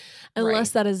rhyme unless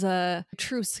that is a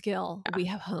true skill we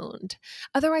have honed.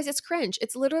 Otherwise, it's cringe.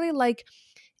 It's literally like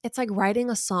writing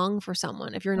a song for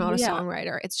someone. If you're not a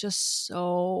songwriter, it's just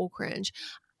so cringe.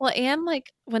 Well, and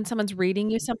like when someone's reading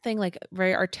you something like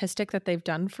very artistic that they've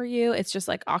done for you, it's just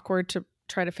like awkward to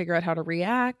try to figure out how to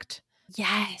react.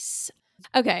 Yes.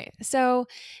 Okay. So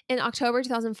in October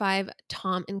 2005,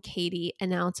 Tom and Katie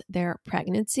announced their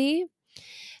pregnancy.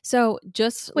 So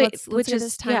let's hear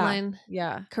this timeline.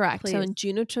 Yeah. Correct. Please. So in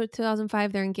June of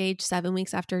 2005, they're engaged 7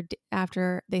 weeks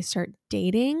after they start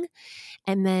dating.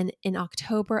 And then in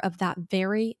October of that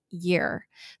very year,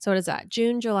 so what is that?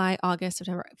 June, July, August,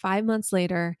 September, 5 months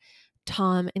later,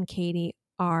 Tom and Katie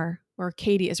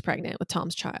Katie is pregnant with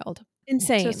Tom's child.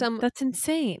 Insane. That's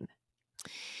insane.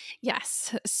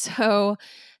 Yes. So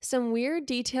some weird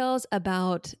details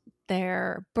about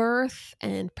their birth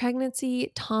and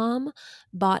pregnancy. Tom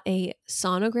bought a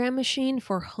sonogram machine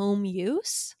for home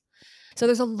use. So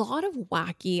there's a lot of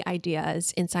wacky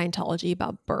ideas in Scientology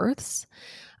about births.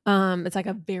 It's like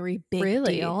a very big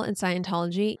deal in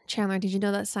Scientology. Chandler, did you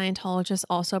know that Scientologists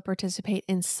also participate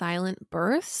in silent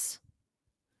births?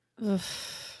 Ugh,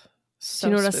 do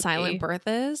you know what a silent birth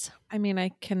is? I mean,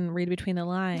 I can read between the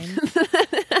lines.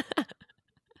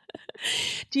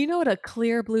 Do you know what a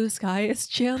clear blue sky is,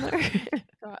 Chandler?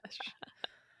 Gosh.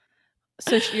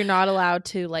 So you're not allowed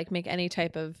to like make any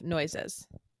type of noises?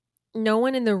 No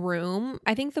one in the room.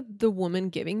 I think the woman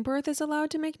giving birth is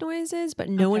allowed to make noises, but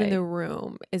no one in the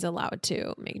room is allowed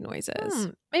to make noises.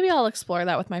 Maybe I'll explore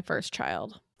that with my first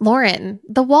child. Lauren,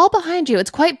 the wall behind you, it's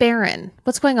quite barren.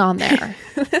 What's going on there?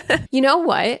 You know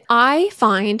what? I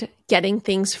find getting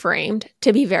things framed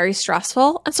to be very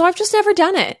stressful, and so I've just never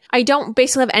done it. I don't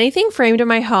basically have anything framed in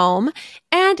my home,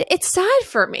 and it's sad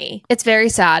for me. It's very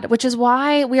sad, which is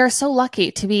why we are so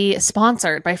lucky to be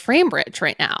sponsored by FrameBridge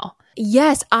right now.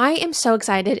 Yes, I am so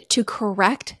excited to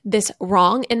correct this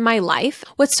wrong in my life.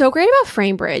 What's so great about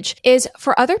FrameBridge is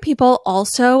for other people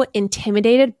also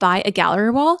intimidated by a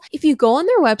gallery wall, if you go on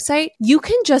their website, you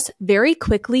can just very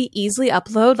quickly, easily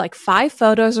upload like 5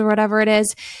 photos or whatever it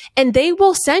is, and they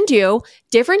will send you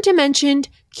different dimensioned,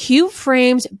 cute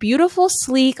frames, beautiful,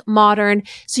 sleek, modern,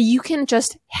 so you can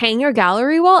just hang your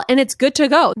gallery wall and it's good to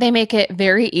go. They make it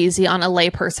very easy on a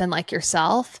layperson like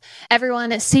yourself.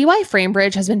 Everyone, see why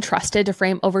FrameBridge has been trusted to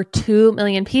frame over 2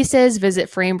 million pieces. Visit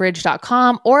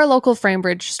framebridge.com or a local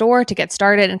FrameBridge store to get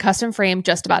started and custom frame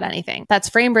just about anything. That's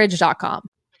framebridge.com.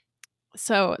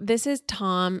 So this is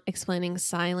Tom explaining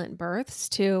silent births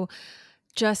to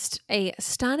just a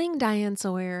stunning Diane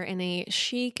Sawyer in a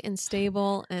chic and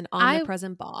stable and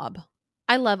omnipresent Bob.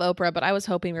 I love Oprah, but I was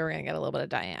hoping we were going to get a little bit of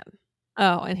Diane.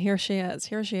 Oh, and here she is.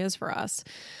 Here she is for us.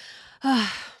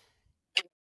 Version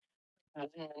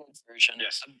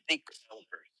of big silent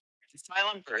birth. It's a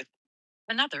silent birth.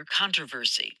 Another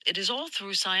controversy. It is all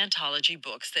through Scientology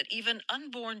books that even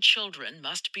unborn children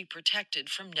must be protected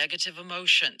from negative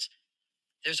emotions.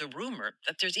 There's a rumor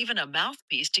that there's even a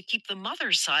mouthpiece to keep the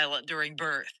mother silent during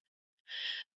birth.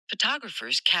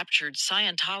 Photographers captured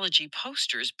Scientology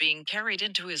posters being carried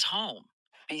into his home.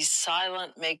 Be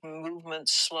silent, make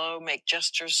movements slow, make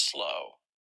gestures slow.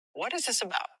 What is this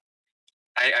about?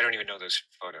 I don't even know those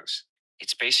photos.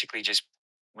 It's basically just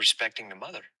respecting the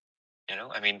mother,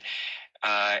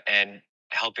 and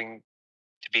helping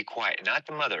to be quiet, not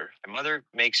the mother. The mother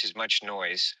makes as much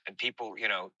noise, and people,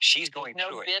 she's going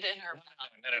through it. No bit in her mouth.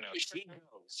 No. She knows.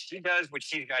 She does what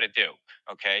she's got to do.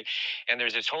 Okay, and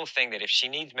there's this whole thing that if she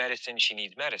needs medicine, she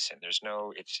needs medicine. There's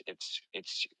no. It's.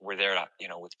 We're there,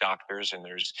 with doctors, and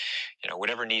there's,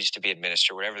 whatever needs to be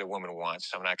administered, whatever the woman wants.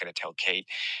 I'm not going to tell Kate,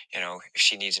 if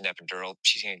she needs an epidural,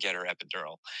 she's going to get her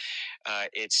epidural. And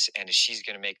if she's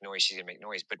going to make noise, she's going to make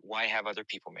noise. But why have other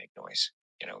people make noise?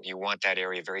 You want that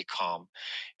area very calm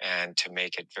and to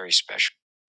make it very special.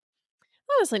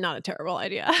 Honestly, not a terrible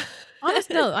idea.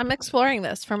 Honestly, no, I'm exploring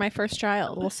this for my first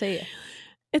child. We'll see.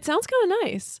 It sounds kind of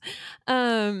nice.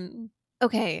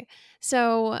 Okay,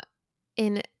 so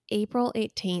in April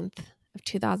 18th of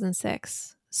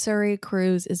 2006, Surrey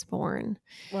Cruz is born.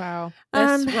 Wow.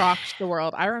 This rocked the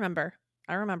world. I remember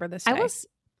this day.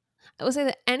 I will say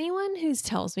that anyone who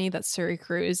tells me that Surrey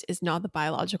Cruz is not the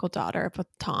biological daughter of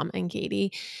Tom and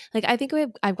Katie, like, I think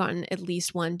I've gotten at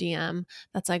least one DM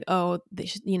that's like, oh,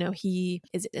 he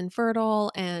is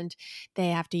infertile and they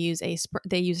have to use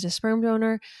they used a sperm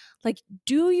donor. Like,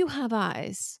 do you have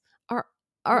eyes?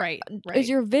 Right. Is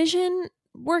your vision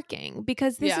working?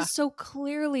 Because this is so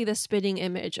clearly the spitting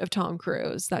image of Tom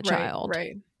Cruise, that child.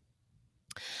 Right.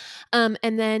 And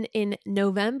then in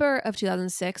November of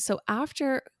 2006, so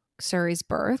after Surrey's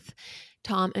birth,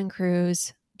 Tom and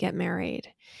Cruise get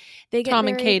married. They get Tom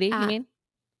married and Katie, you mean?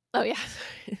 Oh, yeah.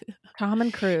 Tom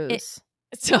and Cruise.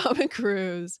 Tom and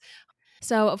Cruise.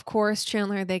 So, of course,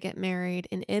 Chandler, they get married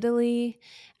in Italy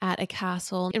at a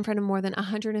castle in front of more than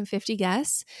 150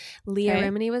 guests. Leah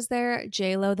Remini was there,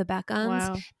 J-Lo, the Beckhams.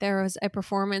 Wow. There was a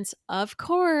performance, of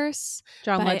course,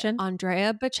 John by Legend,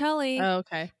 Andrea Bocelli,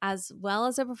 as well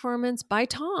as a performance by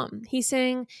Tom. He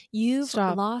sang, "You've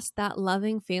Lost That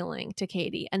Loving Feeling" to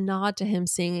Katie, a nod to him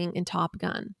singing in Top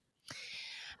Gun.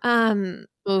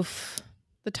 Oof.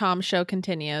 The Tom show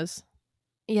continues.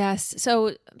 Yes.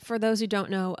 So for those who don't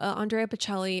know, Andrea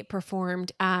Bocelli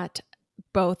performed at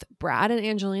both Brad and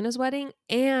Angelina's wedding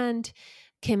and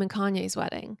Kim and Kanye's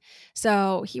wedding.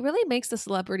 So he really makes the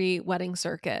celebrity wedding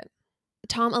circuit.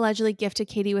 Tom allegedly gifted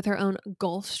Katie with her own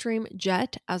Gulfstream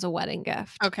jet as a wedding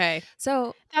gift. Okay.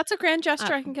 So that's a grand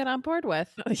gesture I can get on board with.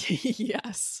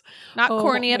 Yes. Not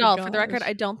corny at all. For the record,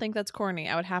 I don't think that's corny.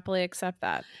 I would happily accept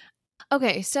that.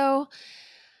 Okay. So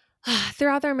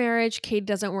throughout their marriage, Kate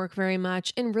doesn't work very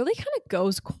much and really kind of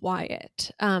goes quiet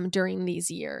during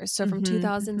these years. So from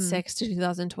 2006 to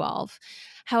 2012.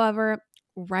 However,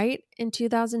 right in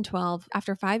 2012,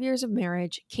 after 5 years of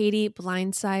marriage, Katie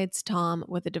blindsides Tom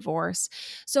with a divorce.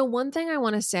 So one thing I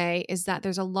want to say is that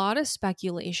there's a lot of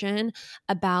speculation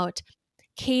about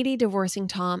Katie divorcing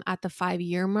Tom at the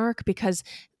 5-year mark because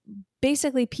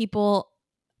basically people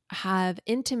have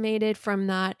intimated from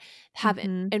that, have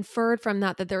inferred from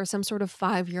that there was some sort of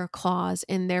 5-year clause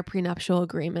in their prenuptial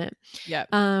agreement. Yeah.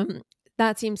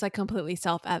 That seems like completely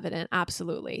self-evident.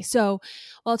 Absolutely. So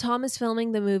while Tom is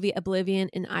filming the movie Oblivion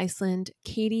in Iceland,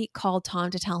 Katie called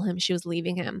Tom to tell him she was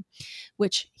leaving him,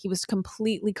 which he was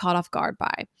completely caught off guard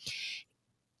by.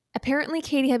 Apparently,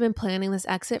 Katie had been planning this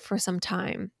exit for some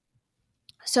time.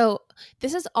 So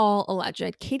this is all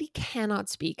alleged. Katie cannot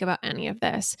speak about any of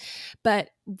this. But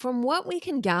from what we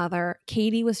can gather,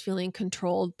 Katie was feeling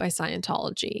controlled by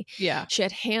Scientology. Yeah. She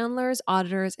had handlers,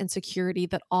 auditors, and security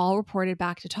that all reported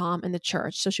back to Tom and the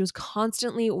church. So she was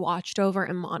constantly watched over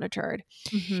and monitored.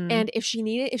 And if she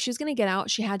was going to get out,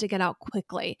 she had to get out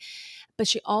quickly. But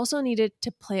she also needed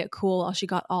to play it cool while she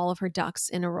got all of her ducks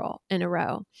in a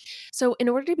row. So in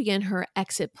order to begin her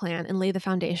exit plan and lay the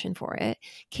foundation for it,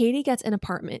 Katie gets an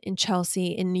apartment in Chelsea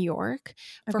in New York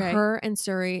for her and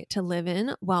Surrey to live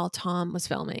in while Tom was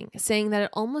filming, saying that it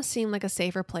almost seemed like a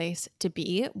safer place to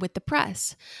be with the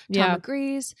press. Tom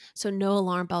agrees, so no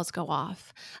alarm bells go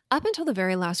off. Up until the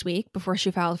very last week before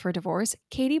she filed for divorce,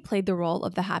 Katie played the role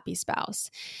of the happy spouse.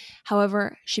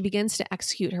 However, she begins to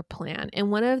execute her plan.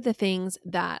 And one of the things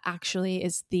that actually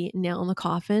is the nail in the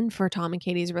coffin for Tom and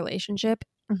Katie's relationship,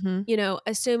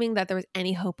 assuming that there was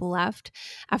any hope left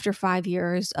after 5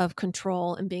 years of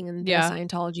control and being in the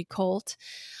Scientology cult,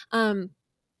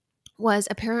 was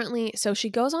apparently, so she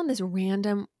goes on this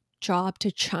random job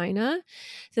to China,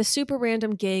 the super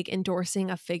random gig endorsing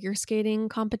a figure skating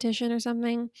competition or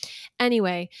something.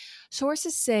 Anyway,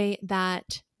 sources say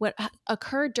that what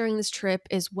occurred during this trip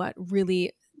is what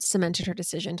really cemented her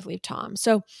decision to leave Tom.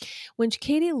 So when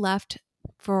Katie left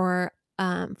for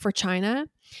China,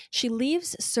 she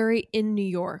leaves Surrey in New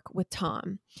York with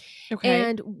Tom. Okay.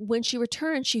 And when she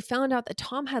returned, she found out that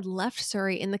Tom had left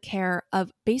Surrey in the care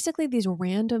of basically these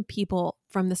random people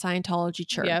from the Scientology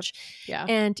church. Yeah.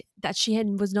 And that she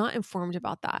was not informed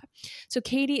about that. So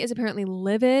Katie is apparently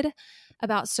livid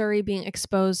about Surrey being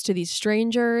exposed to these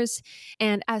strangers.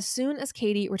 And as soon as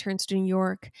Katie returns to New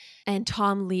York and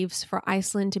Tom leaves for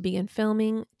Iceland to begin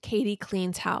filming, Katie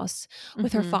cleans house.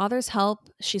 With her father's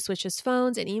help, she switches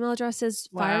phones and email addresses,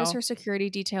 fires Wow. her security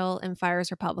detail, and fires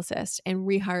her publicist, and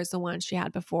rehires the one she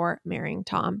had before marrying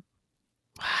Tom.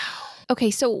 Wow. Okay,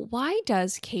 so why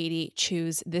does Katie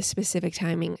choose this specific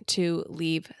timing to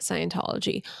leave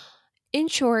Scientology? In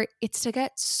short, it's to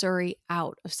get Surrey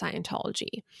out of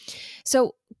Scientology.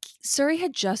 So Surrey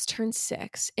had just turned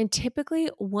 6, and typically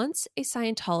once a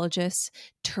Scientologist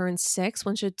turns 6,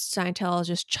 once a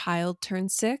Scientologist child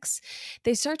turns 6,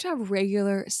 they start to have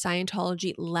regular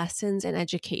Scientology lessons and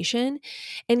education,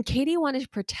 and Katie wanted to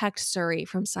protect Surrey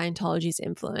from Scientology's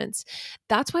influence.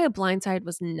 That's why a blindside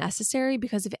was necessary,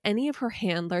 because if any of her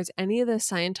handlers, any of the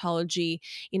Scientology,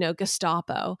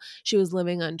 Gestapo she was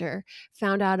living under,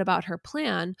 found out about her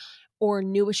plan or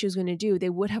knew what she was going to do, they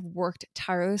would have worked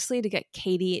tirelessly to get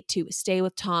Katie to stay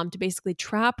with Tom, to basically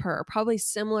trap her, probably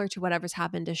similar to whatever's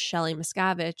happened to Shelley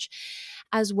Miscavige,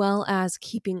 as well as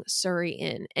keeping Surrey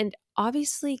in. And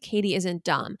obviously, Katie isn't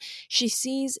dumb. She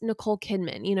sees Nicole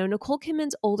Kidman. Nicole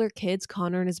Kidman's older kids,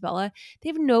 Connor and Isabella, they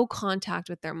have no contact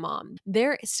with their mom.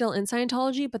 They're still in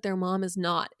Scientology, but their mom is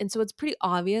not. And so it's pretty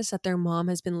obvious that their mom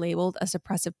has been labeled a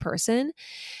suppressive person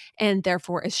and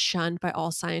therefore is shunned by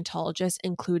all Scientologists,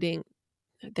 including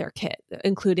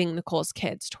Nicole's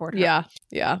kids toward her.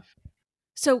 Yeah.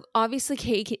 So obviously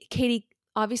Katie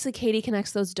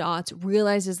connects those dots,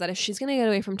 realizes that if she's going to get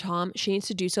away from Tom, she needs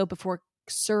to do so before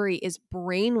Surrey is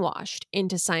brainwashed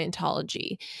into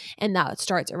Scientology. And that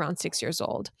starts around 6 years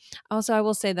old. Also, I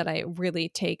will say that I really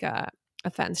take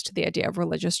offense to the idea of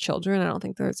religious children. I don't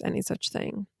think there's any such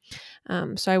thing.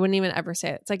 So I wouldn't even ever say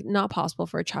it. It's like not possible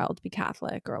for a child to be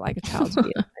Catholic or like a child to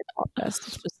be a Scientologist.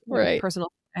 It's just a personal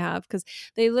thing I have, because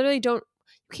they literally don't.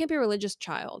 You can't be a religious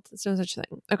child. There's no such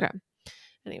thing. Okay.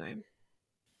 Anyway.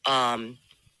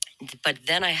 But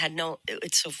then I had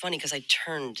it's so funny because I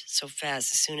turned so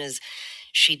fast as soon as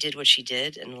she did what she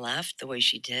did and left the way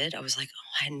she did. I was like,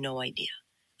 oh, I had no idea.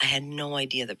 I had no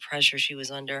idea the pressure she was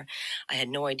under. I had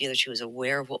no idea that she was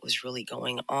aware of what was really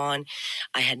going on.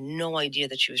 I had no idea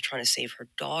that she was trying to save her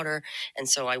daughter. And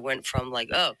so I went from like,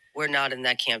 oh, we're not in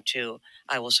that camp too.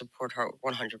 I will support her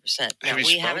 100%. Now,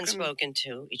 we haven't spoken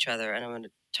to each other, and I'm going to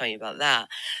tell you about that.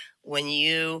 When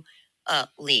you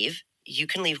leave, you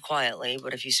can leave quietly,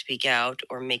 but if you speak out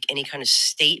or make any kind of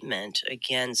statement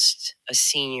against a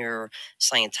senior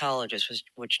Scientologist,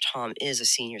 which Tom is a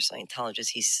senior Scientologist,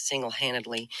 he's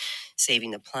single-handedly saving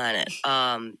the planet.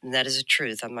 That is the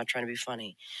truth. I'm not trying to be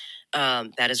funny.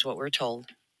 That is what we're told.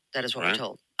 We're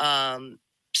told.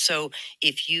 So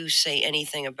if you say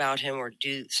anything about him or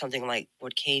do something like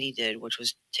what Katie did, which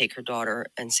was take her daughter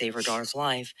and save her daughter's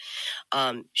life,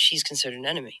 she's considered an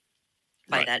enemy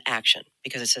by that action,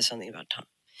 because it says something about Tom.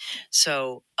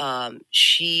 So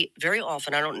she very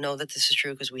often, I don't know that this is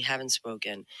true because we haven't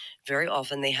spoken, very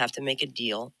often they have to make a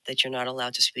deal that you're not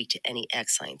allowed to speak to any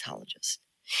ex-Scientologist.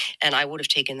 And I would have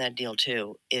taken that deal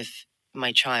too if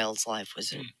my child's life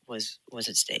was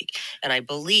at stake. And I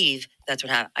believe that's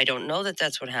what happened. I don't know that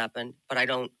that's what happened, but I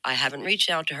haven't reached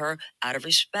out to her out of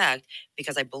respect,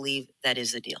 because I believe that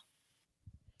is the deal.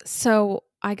 So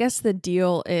I guess the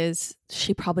deal is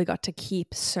she probably got to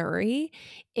keep Surrey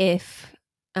if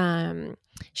she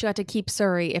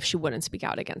wouldn't speak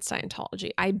out against Scientology.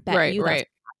 I bet you that's what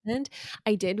happened.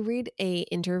 I did read a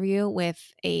interview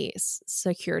with a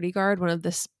security guard, one of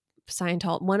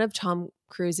Tom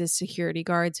Cruise's security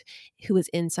guards who was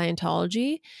in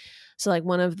Scientology. So like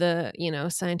one of the,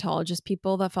 Scientologist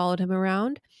people that followed him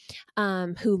around,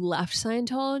 who left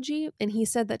Scientology. And he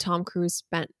said that Tom Cruise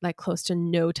spent like close to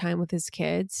no time with his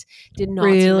kids. Did not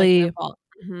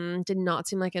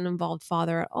seem like an involved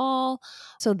father at all.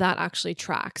 So that actually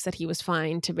tracks that he was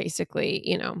fine to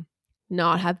basically,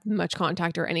 not have much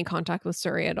contact or any contact with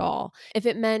Surrey at all, if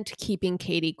it meant keeping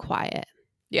Katie quiet.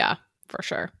 Yeah, for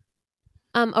sure.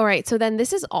 All right. So then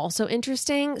this is also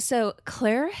interesting. So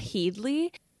Claire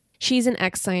Headley, She's an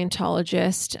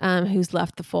ex-Scientologist who's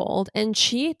left the fold. And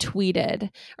she tweeted,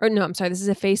 or no, I'm sorry, this is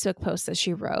a Facebook post that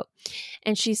she wrote.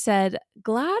 And she said,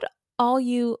 glad all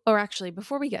you, or actually,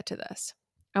 before we get to this,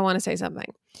 I want to say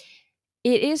something.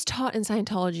 It is taught in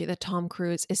Scientology that Tom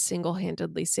Cruise is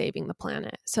single-handedly saving the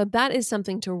planet. So that is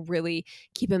something to really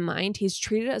keep in mind. He's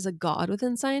treated as a god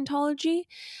within Scientology,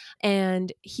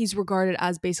 and he's regarded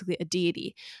as basically a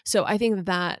deity. So I think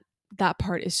that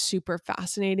part is super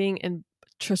fascinating and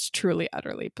just truly,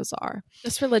 utterly bizarre.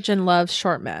 This religion loves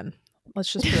short men.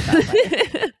 Let's just put it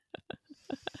that way.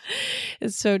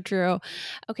 It's so true.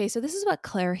 Okay, so this is what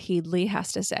Claire Headley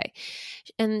has to say.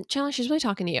 And Chandler, she's really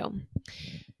talking to you.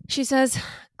 She says,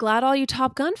 glad all you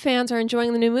Top Gun fans are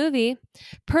enjoying the new movie.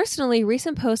 Personally,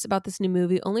 recent posts about this new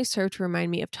movie only serve to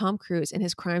remind me of Tom Cruise and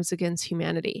his crimes against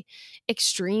humanity.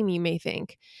 Extreme, you may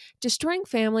think. Destroying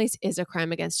families is a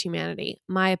crime against humanity,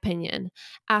 my opinion.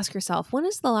 Ask yourself, when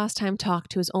is the last time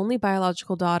talked to his only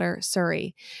biological daughter,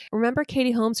 Suri? Remember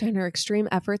Katie Holmes and her extreme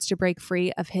efforts to break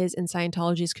free of his and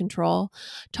Scientology's control?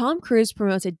 Tom Cruise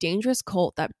promotes a dangerous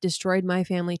cult that destroyed my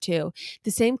family too.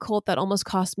 The same cult that almost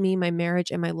cost me my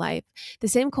marriage and my life. The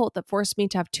same cult that forced me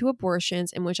to have 2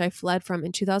 abortions, in which I fled from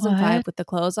in 2005 with the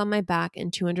clothes on my back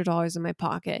and $200 in my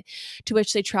pocket, to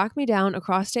which they tracked me down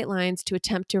across state lines to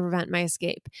attempt to prevent my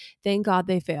escape. Thank God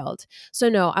they failed. So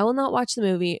no, I will not watch the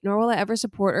movie, nor will I ever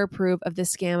support or approve of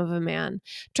this scam of a man.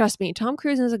 Trust me, Tom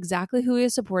Cruise knows exactly who he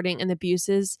is supporting and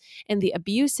the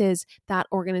abuses that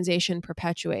organization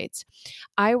perpetuates.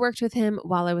 I worked with him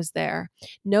while I was there.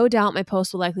 No doubt my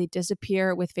post will likely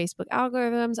disappear with Facebook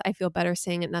algorithms. I feel better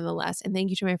saying it nonetheless. And thank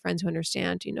you to my friends who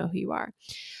understand. You know who you are.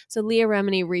 So Leah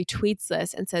Remini retweets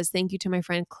this and says, thank you to my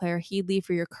friend Claire Headley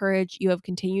for your courage. You have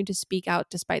continued to speak out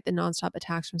despite the nonstop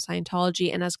attacks from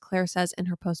Scientology. And as Claire says in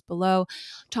her post below,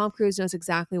 Tom Cruise knows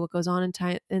exactly what goes on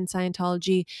in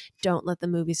Scientology. Don't let the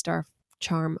movie star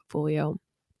charm fool you.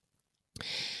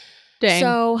 Dang.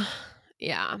 So,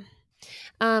 yeah.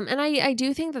 And I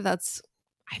do think that's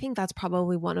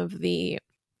probably one of the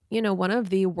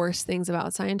worst things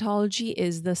about Scientology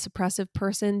is the suppressive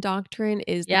person doctrine,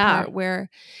 is the part where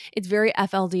it's very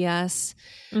FLDS.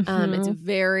 It's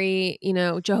very,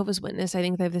 Jehovah's Witness. I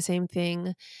think they have the same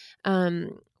thing,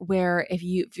 where if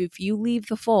you leave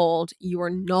the fold, you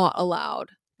are not allowed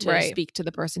to speak to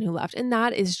the person who left. And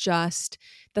that is just,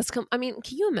 can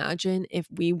you imagine if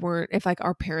like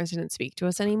our parents didn't speak to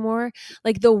us anymore?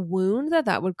 Like the wound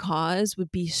that would cause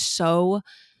would be so,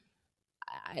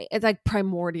 it's like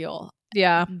primordial.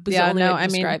 Yeah.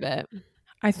 Describe it.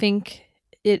 I think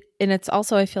and it's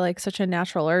also, I feel like, such a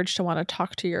natural urge to want to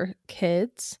talk to your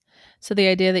kids. So the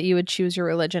idea that you would choose your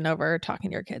religion over talking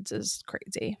to your kids is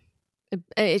crazy.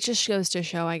 It just goes to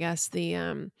show, I guess,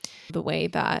 the way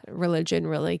that religion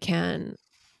really can,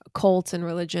 cults and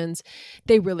religions,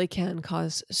 they really can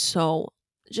cause so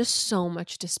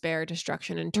much despair,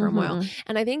 destruction, and turmoil.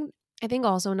 And I think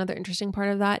also another interesting part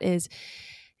of that is,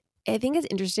 I think it's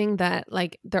interesting that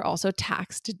like they're also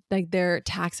taxed, like they're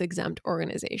tax exempt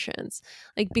organizations,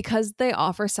 like because they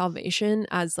offer salvation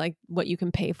as like what you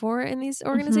can pay for in these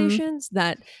organizations,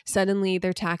 that suddenly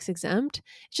they're tax exempt.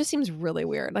 It just seems really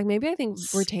weird. Like maybe I think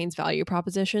Retain's value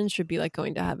proposition should be like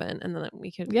going to heaven, and then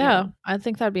we could, I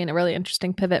think that'd be a really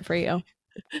interesting pivot for you.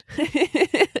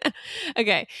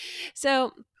 Okay,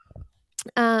 so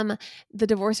the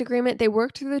divorce agreement, they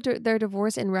worked through their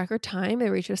divorce in record time. They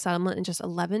reached a settlement in just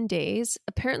 11 days.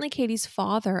 Apparently Katie's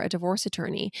father, a divorce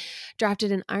attorney,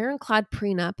 drafted an ironclad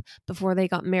prenup before they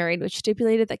got married, which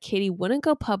stipulated that Katie wouldn't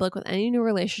go public with any new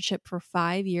relationship for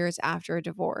 5 years after a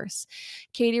divorce.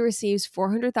 Katie receives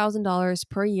 $400,000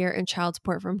 per year in child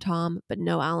support from Tom, but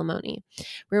no alimony.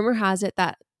 Rumor has it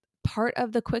that part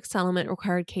of the quick settlement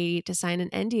required Katie to sign an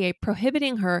NDA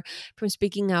prohibiting her from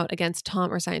speaking out against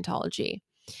Tom or Scientology.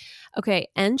 Okay,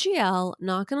 NGL,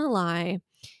 not gonna lie,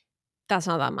 that's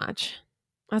not that much.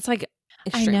 That's like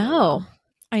extremely low.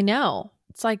 I know.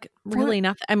 It's like really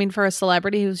nothing. I mean, for a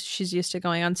celebrity she's used to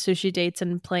going on sushi dates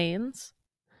and planes.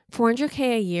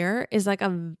 $400K a year is like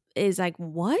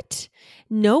what?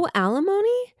 No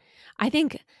alimony? I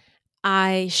think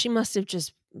she must have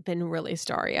just been really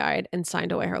starry-eyed and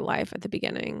signed away her life at the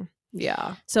beginning.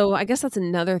 Yeah. So I guess that's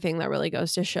another thing that really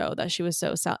goes to show that she was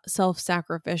so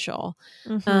self-sacrificial,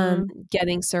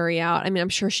 getting Suri out. I mean, I'm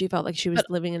sure she felt like she was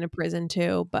living in a prison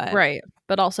too, but right.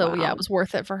 But also, it was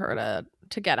worth it for her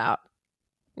to get out.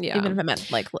 Yeah. Even if it meant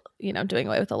like, doing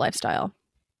away with the lifestyle.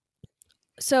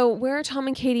 So where are Tom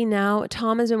and Katie now?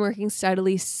 Tom has been working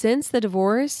steadily since the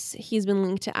divorce. He's been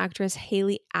linked to actress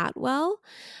Haley Atwell.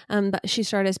 She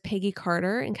starred as Peggy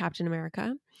Carter in Captain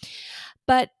America.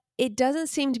 But it doesn't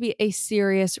seem to be a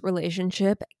serious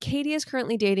relationship. Katie is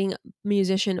currently dating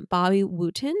musician Bobby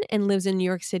Wooten and lives in New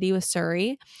York City with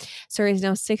Suri. Suri is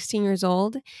now 16 years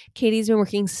old. Katie's been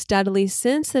working steadily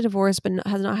since the divorce, but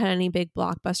has not had any big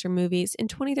blockbuster movies. In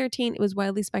 2013, it was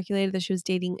widely speculated that she was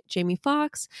dating Jamie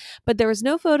Foxx, but there was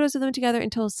no photos of them together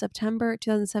until September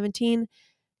 2017,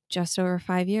 just over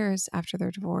 5 years after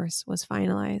their divorce was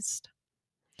finalized.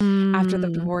 After the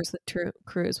divorce with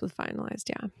Cruz was finalized,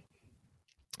 yeah.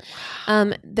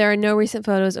 There are no recent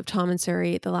photos of Tom and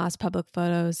Suri. The last public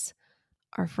photos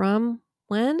are from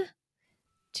when?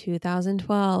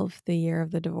 2012, the year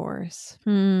of the divorce.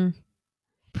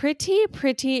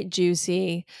 Pretty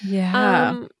juicy.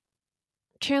 Yeah.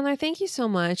 Chandler, thank you so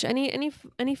much.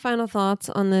 Any final thoughts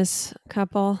on this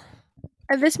couple?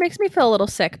 This makes me feel a little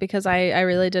sick because I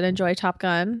really did enjoy Top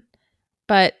Gun,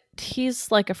 but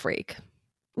he's like a freak.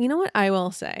 You know what I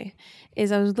will say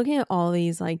is I was looking at all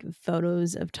these like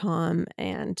photos of Tom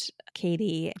and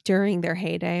Katie during their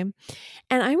heyday, and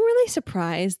I'm really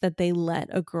surprised that they let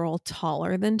a girl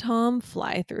taller than Tom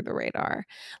fly through the radar,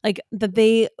 like that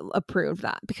they approved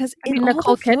that, because in all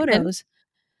Nicole the photos,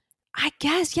 I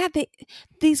guess, yeah,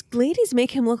 these ladies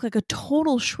make him look like a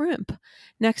total shrimp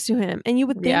next to him, and you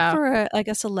would think for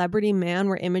a celebrity man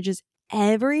where image is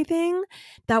everything,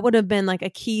 that would have been like a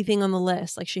key thing on the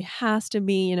list. Like she has to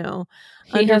be, you know,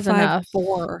 he under has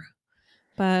 5'4".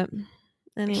 But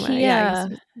anyway,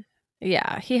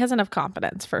 he has enough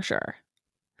confidence for sure.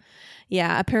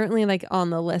 Yeah, apparently, like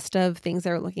on the list of things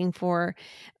they're looking for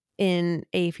in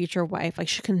a future wife, like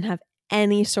she couldn't have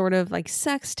any sort of like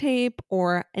sex tape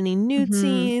or any nude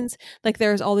scenes. Like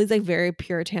there's all these like very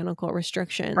puritanical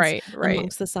restrictions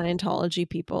amongst the Scientology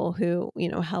people who, you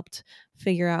know, helped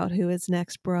figure out who his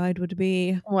next bride would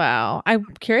be. Wow. I'm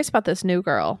curious about this new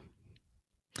girl.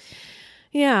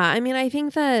 Yeah, I mean, I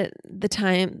think that the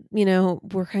time, you know,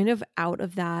 we're kind of out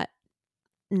of that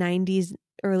 90s,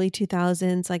 early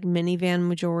 2000s, like minivan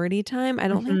majority time. I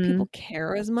don't think people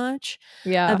care as much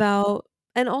about.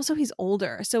 And also he's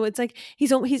older. So it's like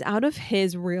he's out of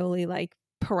his really like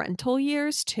parental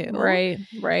years too. Right.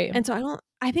 And so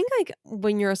I think like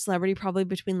when you're a celebrity, probably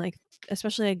between like,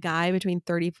 especially a guy between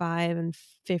 35 and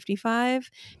 55,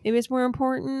 maybe it's more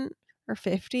important, or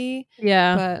 50.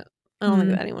 Yeah. But I don't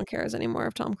think that anyone cares anymore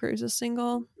if Tom Cruise is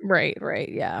single. Right.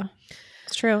 Yeah.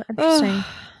 It's true. Interesting.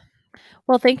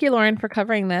 Well, thank you, Lauren, for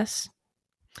covering this.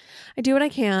 I do what I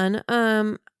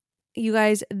can. You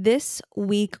guys, this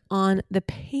week on the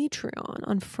Patreon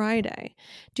on Friday,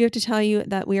 do you have to tell you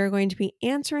that we are going to be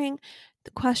answering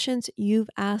the questions you've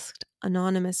asked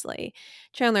anonymously.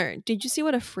 Chandler, did you see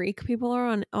what a freak people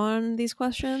are on these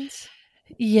questions?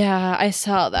 Yeah, I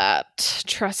saw that.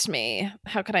 Trust me.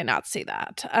 How could I not see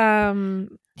that?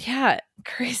 Yeah,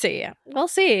 crazy. We'll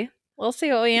see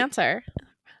what we answer.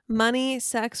 Money,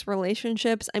 sex,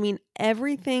 relationships. I mean,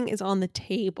 everything is on the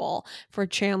table for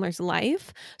Chandler's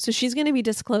life. So she's going to be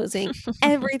disclosing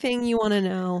everything you want to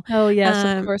know. Oh,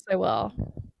 yes, of course I will.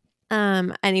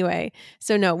 Anyway,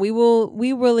 so no, we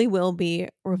really will be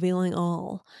revealing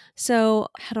all. So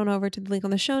head on over to the link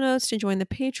on the show notes to join the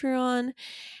Patreon.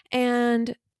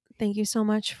 And thank you so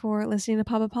much for listening to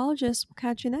Pop Apologists. We'll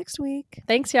catch you next week.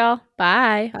 Thanks, y'all.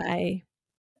 Bye. Bye.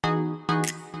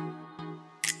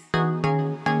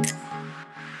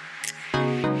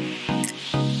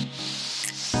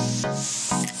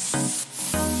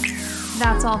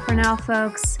 That's all for now,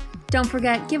 folks. Don't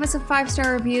forget, give us a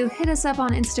 5-star review, hit us up on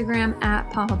Instagram at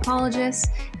Pop Apologists,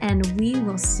 and we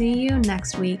will see you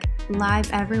next week, live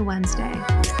every Wednesday.